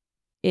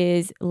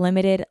is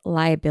limited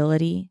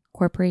liability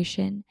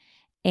corporation.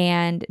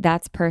 And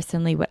that's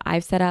personally what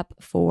I've set up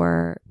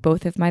for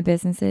both of my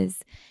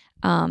businesses.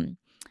 And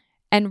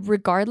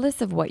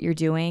regardless of what you're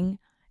doing,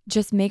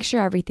 just make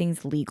sure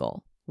everything's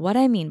legal. What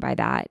I mean by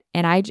that,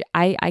 and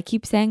I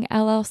keep saying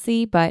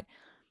LLC, but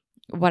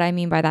what I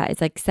mean by that is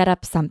set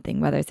up something,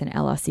 whether it's an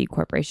LLC,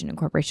 corporation,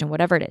 incorporation,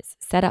 whatever it is,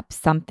 set up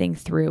something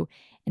through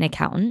an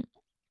accountant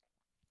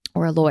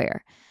or a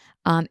lawyer.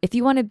 If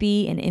you want to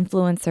be an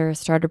influencer,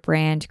 start a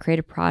brand, create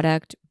a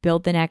product,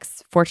 build the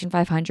next Fortune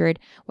 500,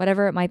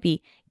 whatever it might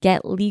be,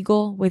 get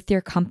legal with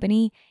your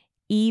company,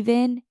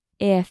 even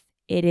if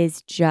it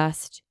is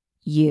just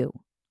you.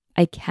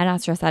 I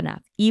cannot stress that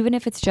enough. Even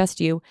if it's just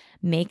you,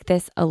 make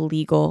this a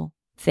legal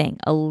thing,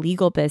 a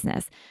legal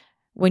business.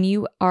 When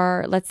you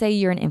are, let's say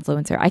you're an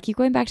influencer. I keep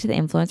going back to the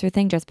influencer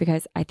thing just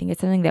because I think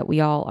it's something that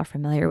we all are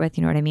familiar with.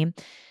 You know what I mean?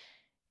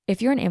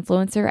 If you're an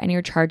influencer and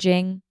you're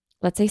charging,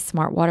 let's say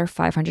Smartwater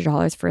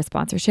 $500 for a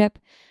sponsorship,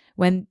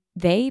 when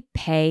they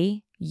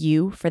pay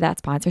you for that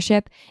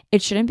sponsorship,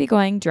 it shouldn't be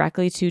going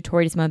directly to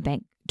Tori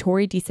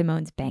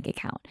DeSimone's bank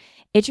account.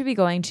 It should be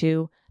going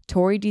to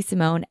Tori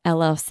DeSimone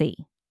LLC.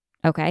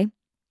 Okay?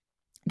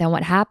 Then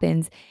what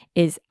happens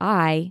is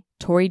I,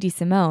 Tori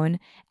DeSimone,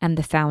 am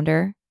the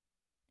founder,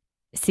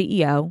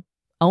 CEO,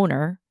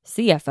 owner,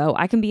 CFO.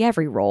 I can be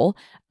every role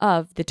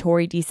of the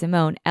Tori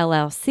DeSimone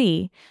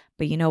LLC.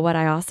 But you know what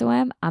I also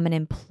am? I'm an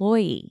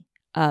employee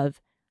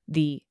of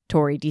the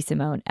Tori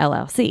DeSimone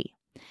LLC.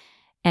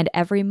 And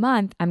every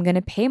month I'm going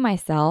to pay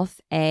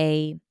myself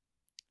a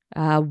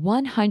a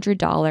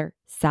 $100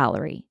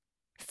 salary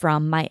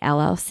from my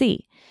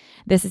LLC.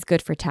 This is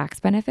good for tax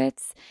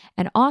benefits.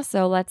 And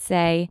also, let's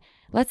say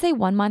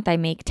 1 month I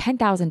make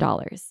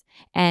 $10,000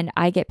 and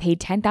I get paid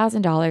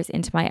 $10,000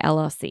 into my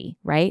LLC,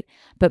 right?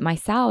 But my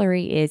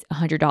salary is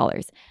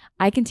 $100.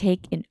 I can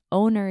take an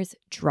owner's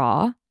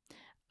draw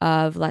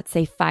of, let's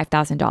say,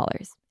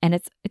 $5,000. And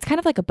it's kind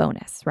of like a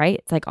bonus, right?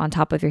 It's like on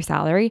top of your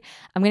salary.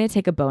 I'm going to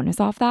take a bonus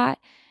off that,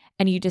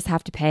 and you just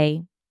have to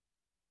pay,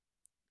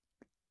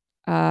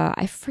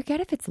 I forget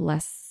if it's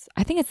less,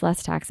 I think it's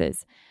less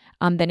taxes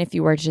than if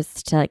you were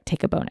just to like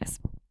take a bonus.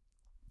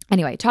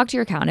 Anyway, talk to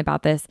your accountant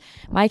about this.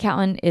 My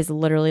accountant is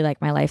literally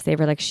like my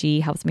lifesaver. Like,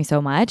 she helps me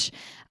so much.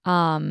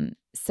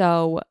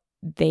 So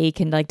they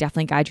can like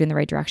definitely guide you in the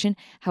right direction.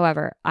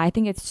 However, I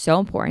think it's so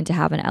important to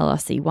have an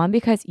LLC. One,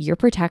 because you're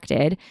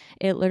protected.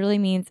 It literally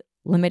means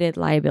limited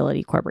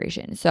liability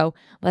corporation. So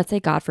let's say,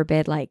 God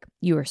forbid, like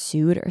you were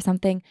sued or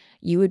something,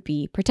 you would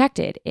be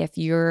protected. If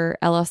your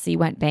LLC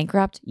went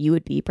bankrupt, you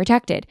would be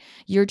protected.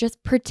 You're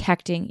just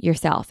protecting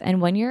yourself.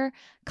 And when you're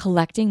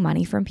collecting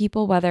money from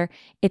people, whether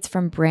it's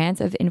from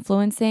brands of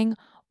influencing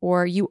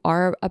or you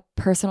are a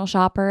personal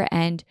shopper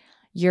and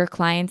your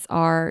clients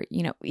are,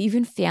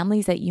 even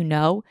families that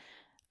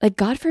like,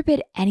 God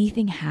forbid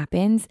anything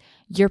happens,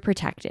 you're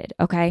protected,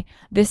 okay?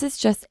 This is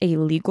just a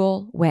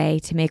legal way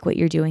to make what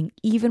you're doing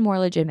even more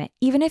legitimate.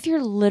 Even if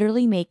you're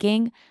literally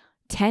making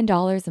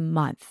 $10 a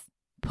month,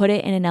 put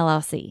it in an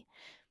LLC.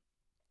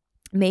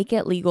 Make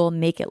it legal,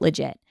 make it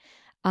legit.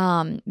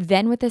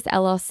 Then with this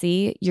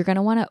LLC, you're going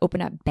to want to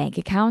open up bank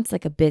accounts,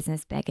 like a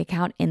business bank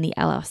account in the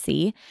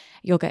LLC.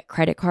 You'll get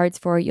credit cards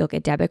for it. You'll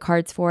get debit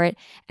cards for it.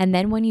 And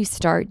then when you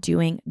start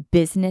doing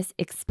business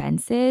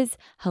expenses,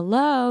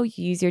 you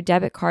use your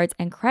debit cards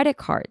and credit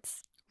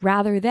cards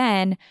rather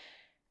than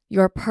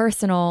your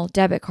personal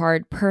debit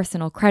card,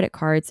 personal credit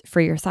cards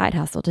for your side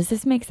hustle. Does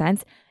this make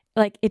sense?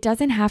 Like, it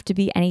doesn't have to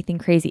be anything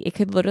crazy. It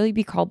could literally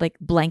be called like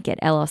Blanket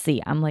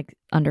LLC. I'm like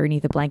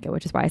underneath a blanket,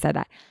 which is why I said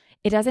that.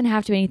 It doesn't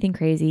have to be anything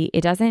crazy.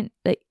 It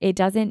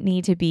doesn't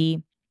need to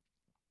be,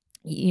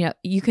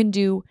 you can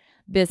do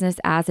business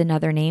as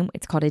another name.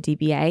 It's called a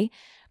DBA,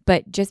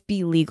 but just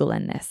be legal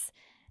in this.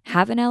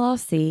 Have an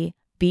LLC,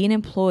 be an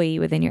employee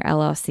within your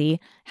LLC,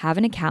 have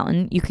an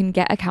accountant. You can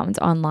get accountants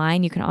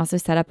online. You can also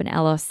set up an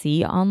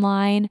LLC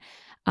online.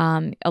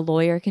 A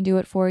lawyer can do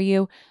it for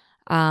you.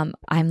 I'm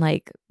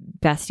like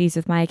besties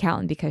with my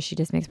accountant because she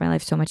just makes my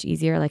life so much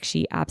easier. Like,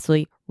 she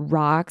absolutely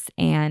rocks,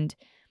 and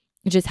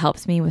it just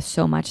helps me with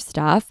so much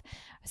stuff.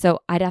 So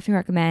I definitely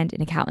recommend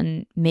an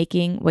accountant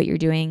making what you're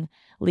doing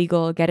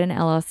legal. Get an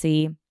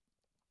LLC.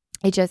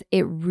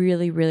 It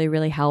really, really,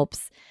 really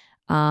helps.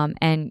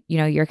 And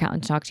your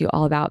accountant talks to you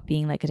all about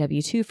being like a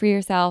W-2 for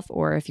yourself,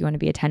 or if you want to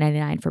be a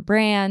 1099 for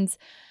brands,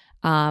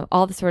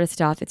 all this sort of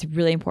stuff. It's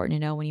really important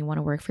to know when you want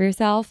to work for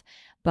yourself.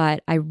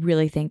 But I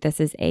really think this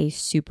is a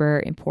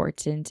super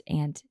important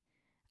and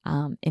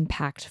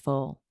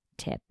impactful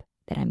tip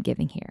that I'm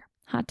giving here.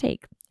 Hot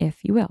take,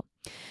 if you will.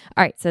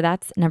 All right, so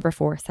that's number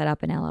 4, set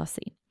up an LLC.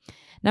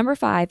 Number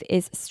 5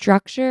 is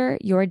structure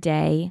your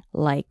day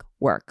like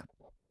work.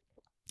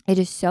 It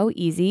is so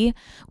easy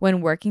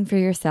when working for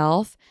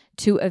yourself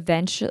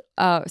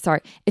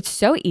it's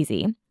so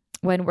easy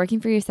when working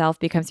for yourself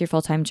becomes your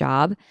full-time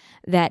job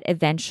that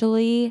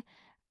eventually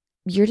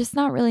you're just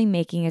not really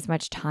making as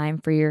much time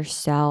for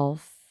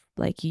yourself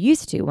like you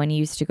used to when you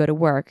used to go to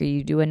work, or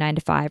you do a 9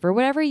 to 5 or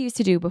whatever you used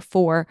to do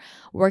before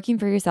working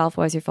for yourself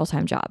was your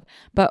full-time job.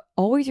 But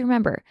always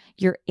remember,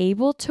 you're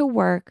able to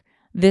work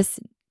this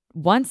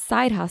one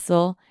side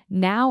hustle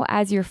now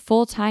as your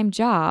full-time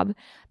job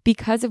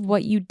because of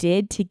what you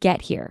did to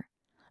get here.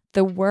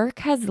 The work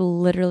has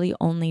literally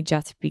only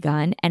just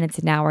begun, and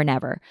it's now or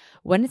never.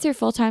 When it's your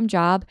full-time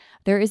job,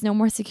 there is no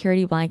more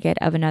security blanket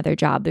of another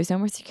job. There's no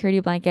more security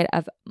blanket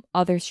of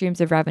other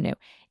streams of revenue.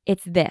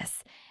 It's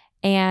this.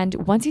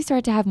 And once you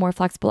start to have more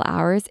flexible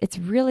hours, it's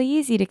really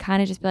easy to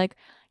kind of just be like,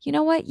 you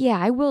know what? Yeah,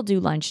 I will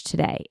do lunch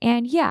today.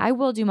 And yeah, I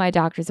will do my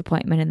doctor's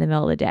appointment in the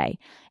middle of the day.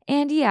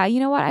 And yeah, you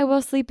know what? I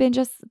will sleep in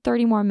just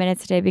 30 more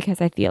minutes today because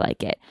I feel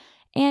like it.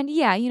 And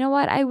yeah, you know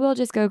what? I will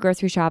just go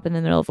grocery shop in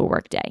the middle of a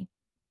work day.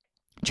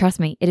 Trust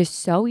me, it is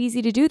so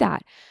easy to do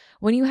that.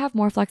 When you have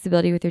more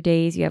flexibility with your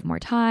days, you have more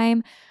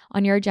time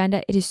on your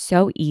agenda. It is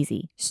so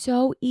easy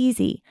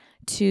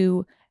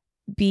to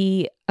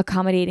be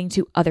accommodating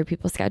to other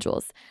people's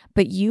schedules.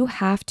 But you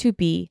have to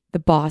be the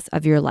boss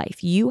of your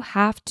life. You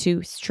have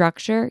to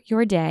structure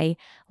your day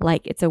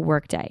like it's a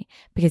work day,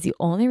 because the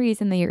only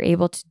reason that you're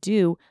able to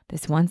do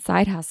this one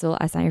side hustle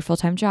as not your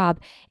full-time job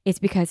is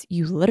because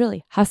you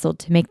literally hustled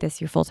to make this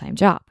your full-time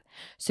job.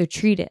 So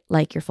treat it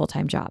like your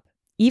full-time job.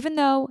 Even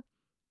though,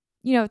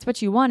 it's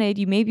what you wanted,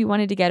 you maybe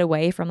wanted to get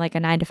away from like a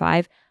 9 to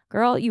 5,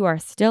 girl, you are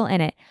still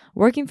in it.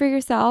 Working for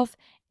yourself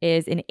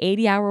is an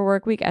 80-hour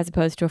work week as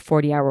opposed to a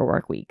 40-hour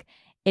work week.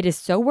 It is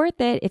so worth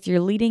it if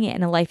you're leading it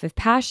in a life of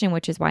passion,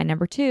 which is why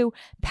number 2,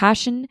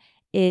 passion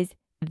is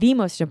the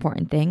most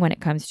important thing when it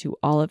comes to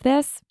all of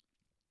this.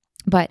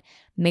 But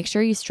make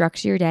sure you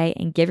structure your day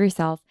and give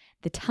yourself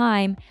the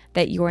time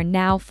that your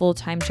now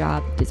full-time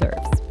job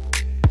deserves.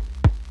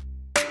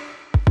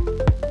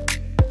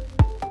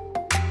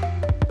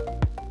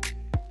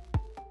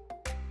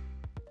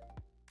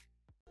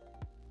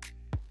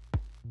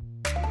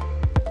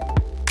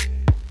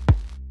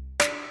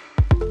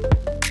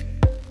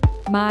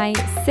 My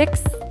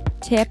sixth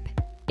tip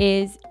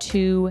is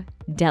to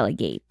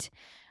delegate.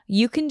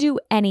 You can do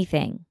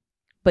anything,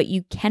 but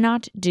you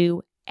cannot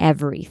do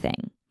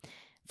everything.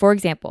 For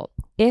example,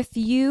 if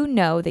you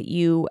know that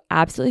you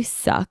absolutely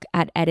suck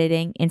at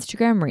editing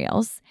Instagram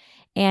Reels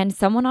and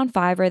someone on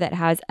Fiverr that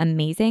has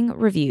amazing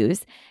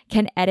reviews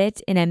can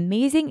edit an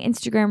amazing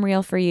Instagram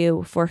Reel for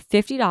you for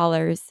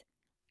 $50,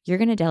 you're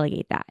going to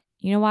delegate that.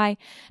 You know why?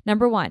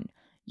 Number one,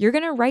 you're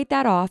going to write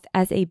that off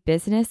as a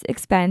business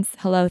expense.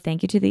 Hello,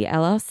 thank you to the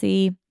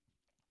LLC.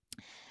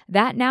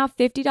 That now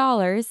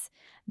 $50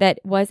 that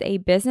was a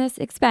business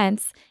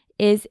expense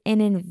is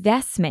an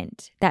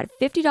investment. That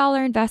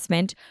 $50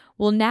 investment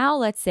will now,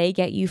 let's say,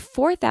 get you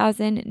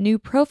 4,000 new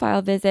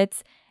profile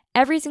visits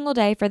every single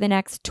day for the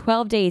next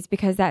 12 days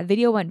because that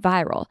video went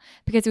viral,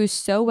 because it was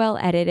so well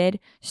edited,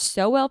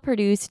 so well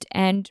produced,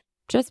 and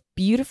just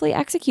beautifully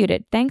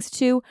executed. Thanks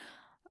to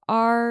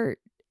our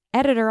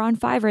editor on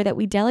Fiverr that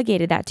we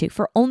delegated that to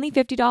for only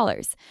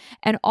 $50.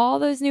 And all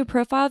those new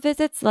profile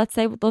visits, let's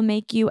say they'll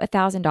make you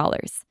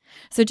 $1,000.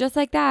 So just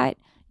like that,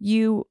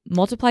 you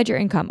multiplied your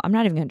income. I'm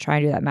not even going to try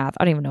and do that math.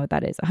 I don't even know what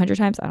that is. 100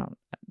 times?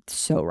 It's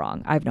so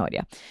wrong. I have no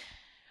idea.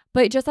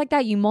 But just like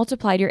that, you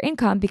multiplied your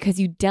income because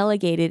you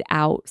delegated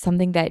out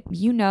something that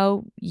you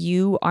know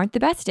you aren't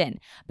the best in.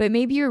 But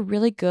maybe you're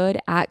really good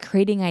at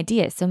creating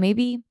ideas. So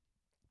maybe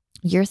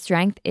your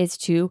strength is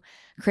to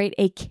create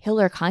a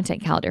killer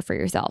content calendar for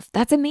yourself.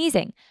 That's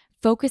amazing.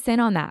 Focus in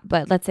on that.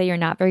 But let's say you're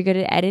not very good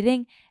at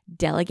editing,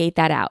 delegate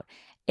that out.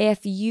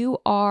 If you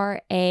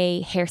are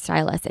a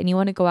hairstylist and you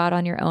want to go out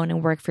on your own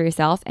and work for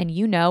yourself, and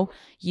you know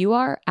you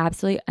are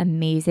absolutely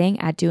amazing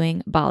at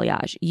doing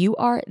balayage, you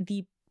are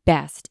the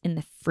best in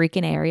the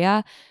freaking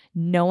area.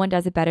 No one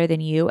does it better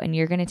than you, and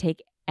you're going to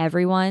take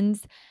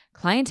everyone's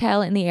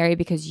clientele in the area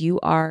because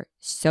you are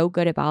so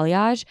good at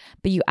balayage,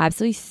 but you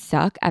absolutely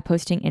suck at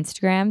posting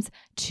Instagrams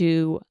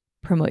to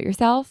promote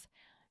yourself.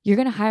 You're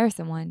going to hire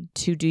someone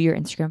to do your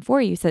Instagram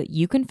for you so that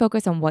you can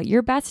focus on what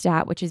you're best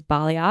at, which is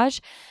balayage,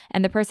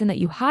 and the person that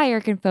you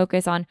hire can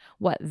focus on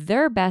what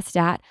they're best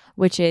at,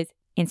 which is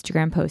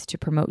Instagram posts to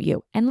promote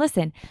you. And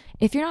listen,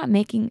 if you're not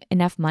making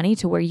enough money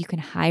to where you can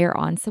hire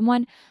on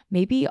someone,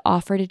 maybe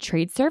offer to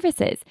trade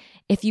services.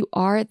 If you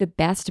are the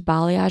best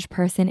balayage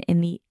person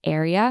in the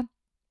area,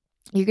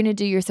 you're going to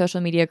do your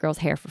social media girl's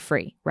hair for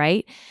free,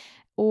 right?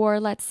 Or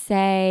let's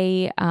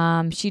say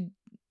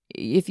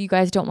if you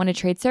guys don't want to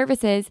trade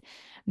services,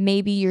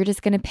 maybe you're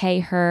just going to pay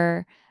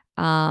her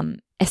a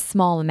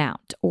small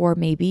amount, or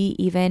maybe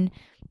even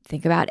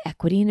think about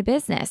equity in a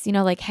business. You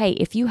know, like, hey,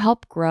 if you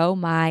help grow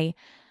my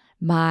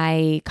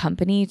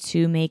company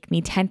to make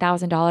me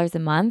 $10,000 a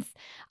month,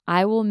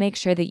 I will make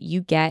sure that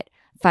you get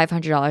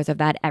 $500 of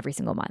that every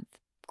single month,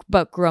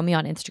 but grow me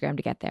on Instagram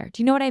to get there.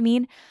 Do you know what I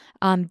mean?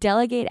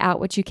 Delegate out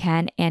what you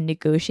can and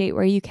negotiate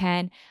where you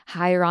can,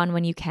 hire on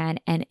when you can,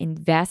 and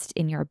invest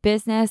in your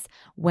business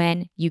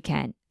when you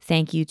can.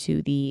 Thank you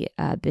to the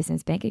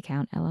Business Bank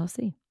Account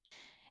LLC.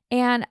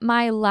 And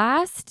my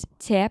last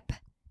tip,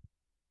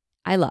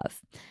 I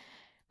love.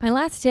 My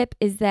last tip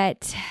is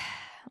that,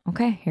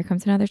 okay, here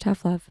comes another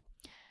tough love.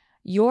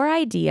 Your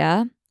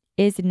idea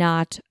is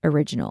not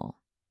original.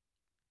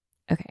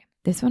 Okay,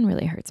 this one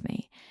really hurts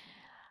me.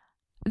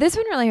 This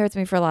one really hurts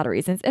me for a lot of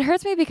reasons. It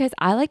hurts me because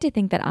I like to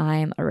think that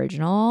I'm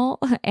original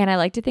and I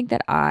like to think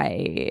that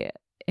I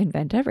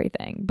invent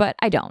everything, but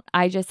I don't.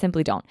 I just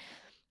simply don't.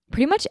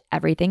 Pretty much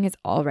everything has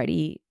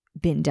already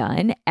been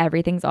done.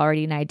 Everything's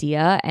already an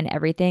idea, and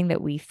everything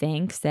that we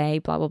think, say,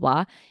 blah, blah,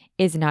 blah,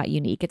 is not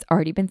unique. It's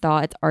already been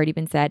thought. It's already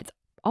been said. It's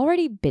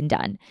already been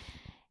done.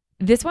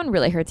 This one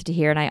really hurts to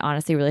hear, and I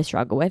honestly really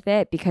struggle with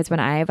it because when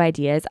I have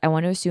ideas, I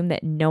want to assume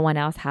that no one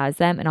else has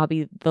them, and I'll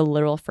be the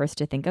literal first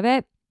to think of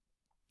it.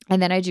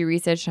 And then I do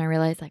research and I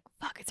realize, like,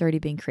 fuck, it's already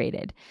been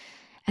created.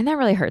 And that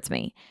really hurts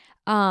me.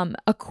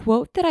 A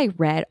quote that I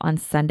read on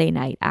Sunday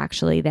night,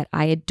 actually, that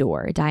I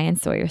adore, Diane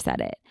Sawyer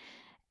said it.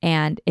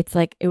 And it's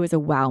like, it was a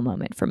wow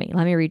moment for me.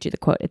 Let me read you the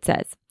quote. It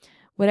says,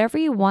 "Whatever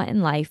you want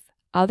in life,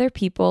 other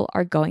people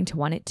are going to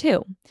want it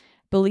too.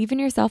 Believe in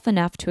yourself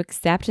enough to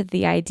accept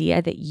the idea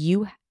that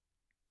you..."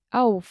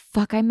 Oh,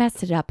 fuck, I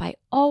messed it up. I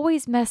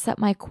always mess up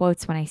my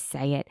quotes when I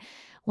say it.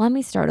 Let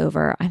me start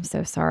over. I'm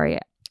so sorry.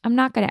 I'm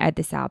not going to edit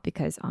this out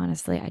because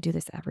honestly, I do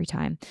this every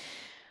time.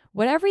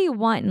 Whatever you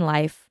want in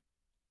life,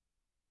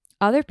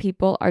 other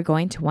people are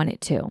going to want it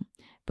too.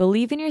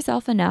 Believe in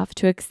yourself enough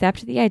to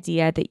accept the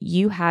idea that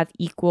you have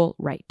equal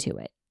right to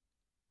it.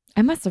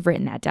 I must have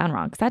written that down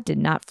wrong because that did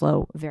not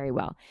flow very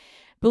well.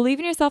 Believe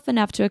in yourself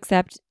enough to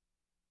accept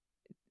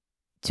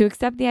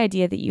the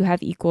idea that you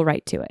have equal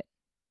right to it.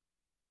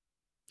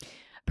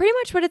 Pretty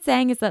much what it's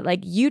saying is that, like,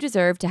 you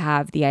deserve to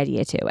have the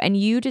idea too, and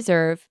you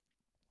deserve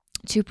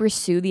to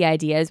pursue the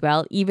idea as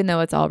well, even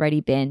though it's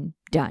already been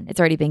done. It's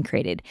already been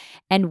created.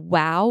 And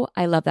wow,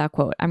 I love that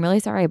quote. I'm really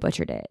sorry I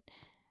butchered it.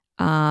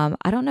 I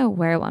don't know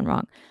where I went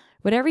wrong.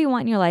 Whatever you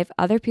want in your life,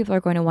 other people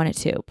are going to want it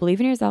too. Believe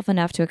in yourself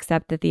enough to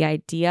accept the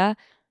idea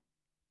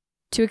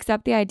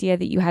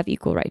that you have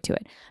equal right to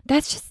it.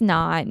 That's just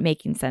not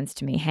making sense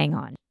to me. Hang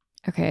on.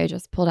 Okay, I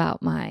just pulled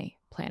out my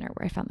planner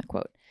where I found the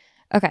quote.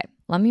 Okay,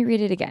 let me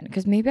read it again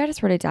because maybe I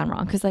just wrote it down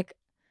wrong because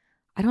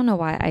I don't know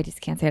why I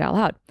just can't say it out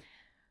loud.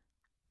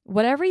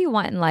 Whatever you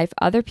want in life,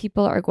 other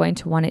people are going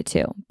to want it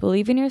too.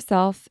 Believe in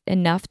yourself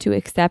enough to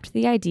accept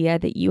the idea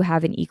that you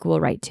have an equal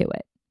right to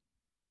it.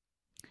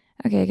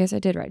 Okay, I guess I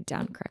did write it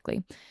down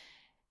correctly.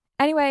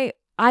 Anyway,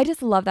 I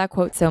just love that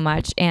quote so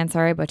much. And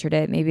sorry I butchered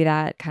it. Maybe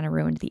that kind of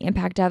ruined the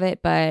impact of it,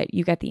 but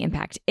you get the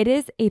impact. It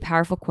is a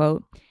powerful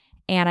quote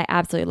and I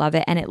absolutely love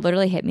it. And it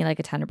literally hit me like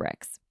a ton of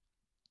bricks.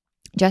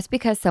 Just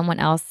because someone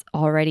else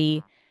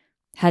already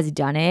has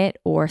done it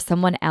or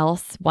someone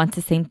else wants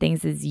the same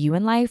things as you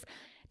in life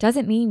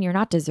doesn't mean you're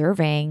not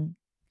deserving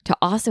to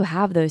also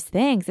have those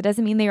things. It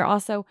doesn't mean that you're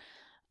also,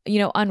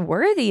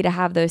 unworthy to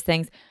have those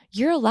things.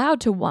 You're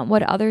allowed to want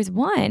what others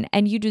want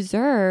and you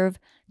deserve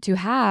to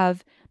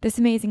have this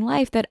amazing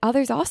life that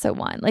others also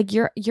want. Like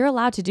you're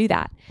allowed to do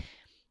that.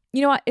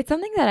 You know what? It's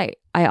something that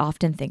I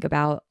often think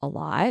about a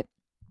lot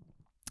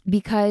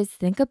because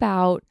think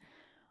about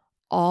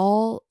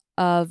all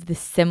of the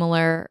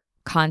similar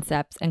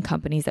concepts and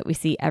companies that we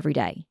see every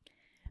day.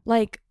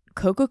 Like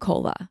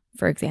Coca-Cola,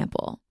 for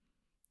example,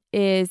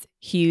 is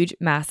huge,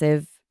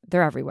 massive.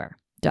 They're everywhere.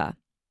 Duh.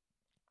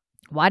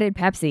 Why did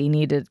Pepsi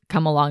need to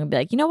come along and be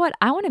like, you know what?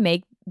 I want to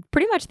make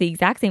pretty much the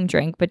exact same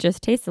drink, but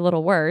just taste a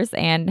little worse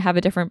and have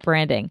a different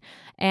branding.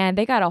 And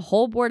they got a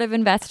whole board of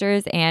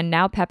investors and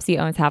now Pepsi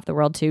owns half the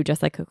world too,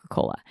 just like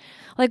Coca-Cola.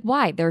 Like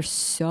why? They're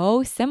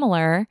so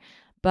similar,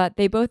 but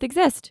they both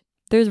exist.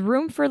 There's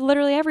room for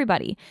literally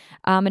everybody.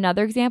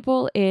 Another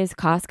example is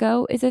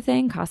Costco is a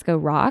thing. Costco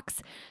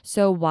rocks.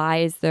 So why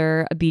is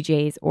there a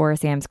BJ's or a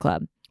Sam's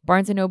Club?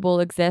 Barnes &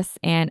 Noble exists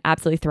and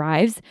absolutely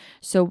thrives.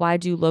 So why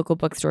do local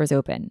bookstores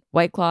open?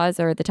 White Claws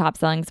are the top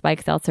selling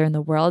spiked seltzer in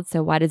the world.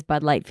 So why does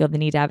Bud Light feel the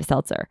need to have a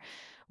seltzer?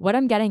 What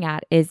I'm getting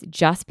at is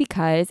just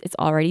because it's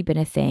already been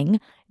a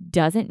thing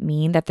doesn't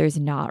mean that there's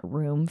not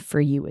room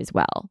for you as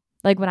well.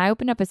 Like when I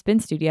opened up a spin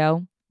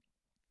studio,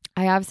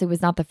 I obviously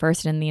was not the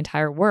first in the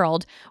entire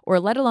world, or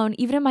let alone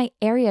even in my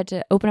area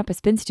to open up a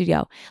spin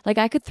studio. Like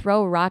I could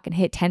throw a rock and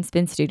hit 10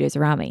 spin studios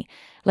around me.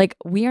 Like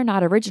we are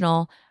not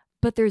original,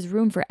 but there's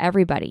room for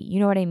everybody.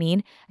 You know what I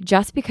mean?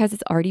 Just because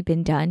it's already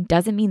been done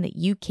doesn't mean that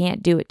you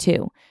can't do it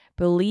too.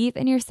 Believe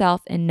in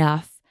yourself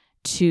enough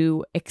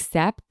to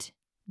accept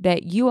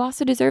that you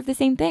also deserve the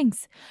same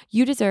things.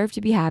 You deserve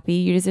to be happy.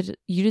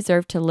 You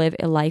deserve to live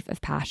a life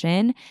of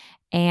passion.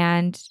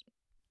 And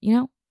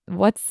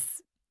what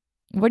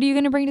are you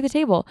going to bring to the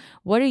table?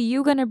 What are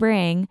you going to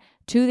bring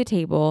to the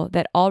table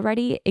that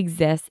already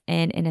exists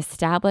in an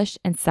established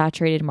and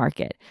saturated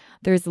market?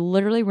 There's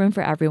literally room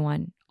for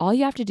everyone. All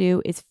you have to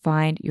do is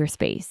find your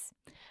space.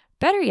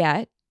 Better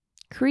yet,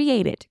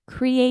 create it.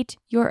 Create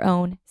your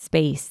own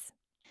space.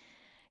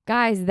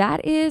 Guys,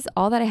 that is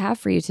all that I have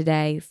for you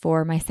today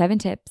for my 7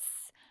 tips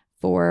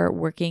for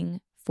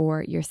working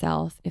for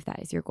yourself, if that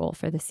is your goal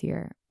for this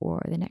year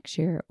or the next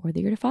year or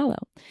the year to follow.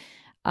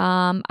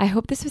 I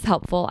hope this was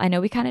helpful. I know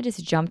we kind of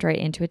just jumped right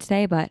into it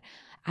today, but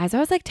as I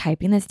was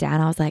typing this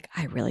down, I was like,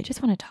 I really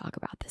just want to talk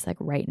about this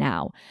right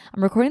now.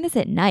 I'm recording this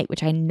at night,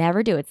 which I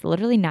never do. It's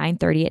literally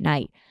 9:30 at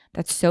night.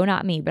 That's so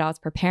not me, but I was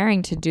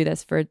preparing to do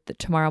this for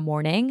tomorrow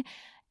morning.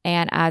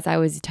 And as I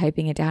was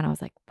typing it down, I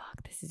was like,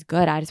 fuck, this is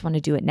good. I just want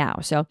to do it now.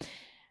 So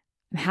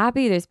I'm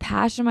happy. There's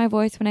passion in my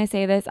voice when I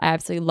say this. I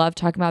absolutely love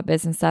talking about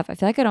business stuff. I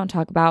feel like I don't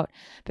talk about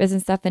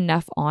business stuff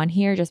enough on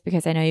here just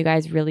because I know you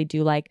guys really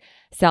do like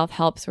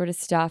self-help sort of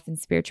stuff and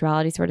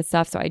spirituality sort of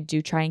stuff. So I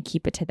do try and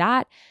keep it to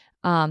that.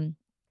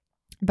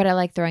 But I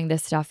like throwing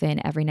this stuff in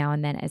every now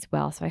and then as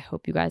well. So I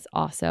hope you guys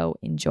also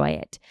enjoy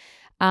it.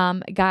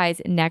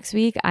 Guys, next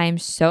week, I'm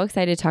so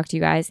excited to talk to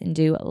you guys and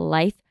do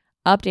life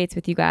updates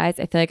with you guys.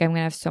 I feel like I'm going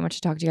to have so much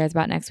to talk to you guys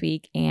about next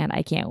week and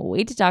I can't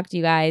wait to talk to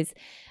you guys.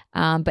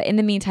 But in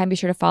the meantime, be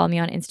sure to follow me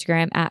on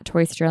Instagram at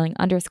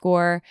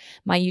 @ToriSterling_.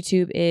 My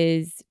YouTube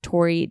is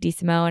Tori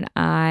DeSimone.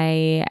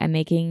 I am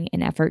making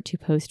an effort to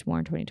post more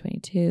in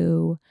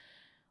 2022.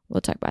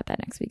 We'll talk about that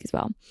next week as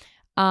well.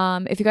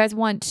 If you guys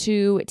want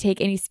to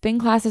take any spin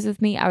classes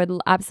with me, I would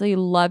absolutely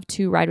love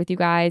to ride with you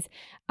guys.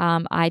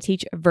 I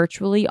teach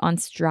virtually on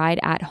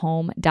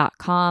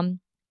strideathome.com.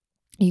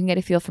 You can get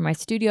a feel for my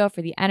studio,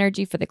 for the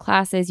energy, for the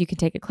classes. You can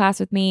take a class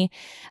with me.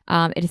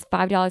 It is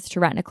 $5 to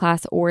rent a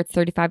class or it's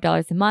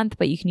 $35 a month,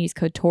 but you can use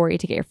code Tori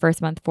to get your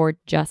first month for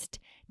just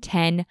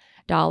 $10.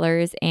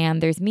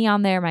 And there's me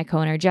on there. My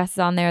co-owner Jess is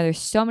on there. There's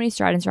so many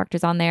Stride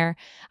instructors on there.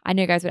 I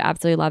know you guys would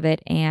absolutely love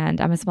it. And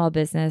I'm a small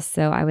business,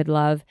 so I would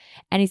love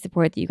any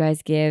support that you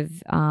guys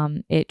give.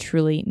 It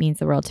truly means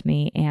the world to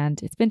me.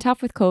 And it's been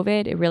tough with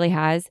COVID. It really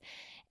has.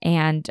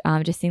 And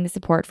just seeing the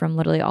support from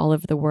literally all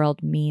over the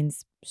world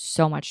means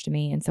so much to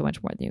me and so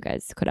much more than you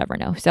guys could ever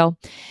know. So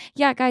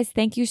yeah, guys,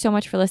 thank you so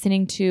much for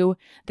listening to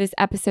this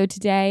episode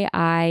today.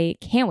 I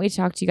can't wait to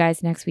talk to you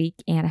guys next week.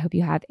 And I hope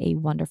you have a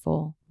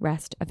wonderful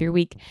rest of your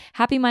week.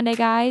 Happy Monday,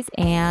 guys.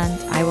 And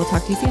I will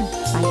talk to you soon.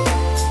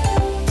 Bye.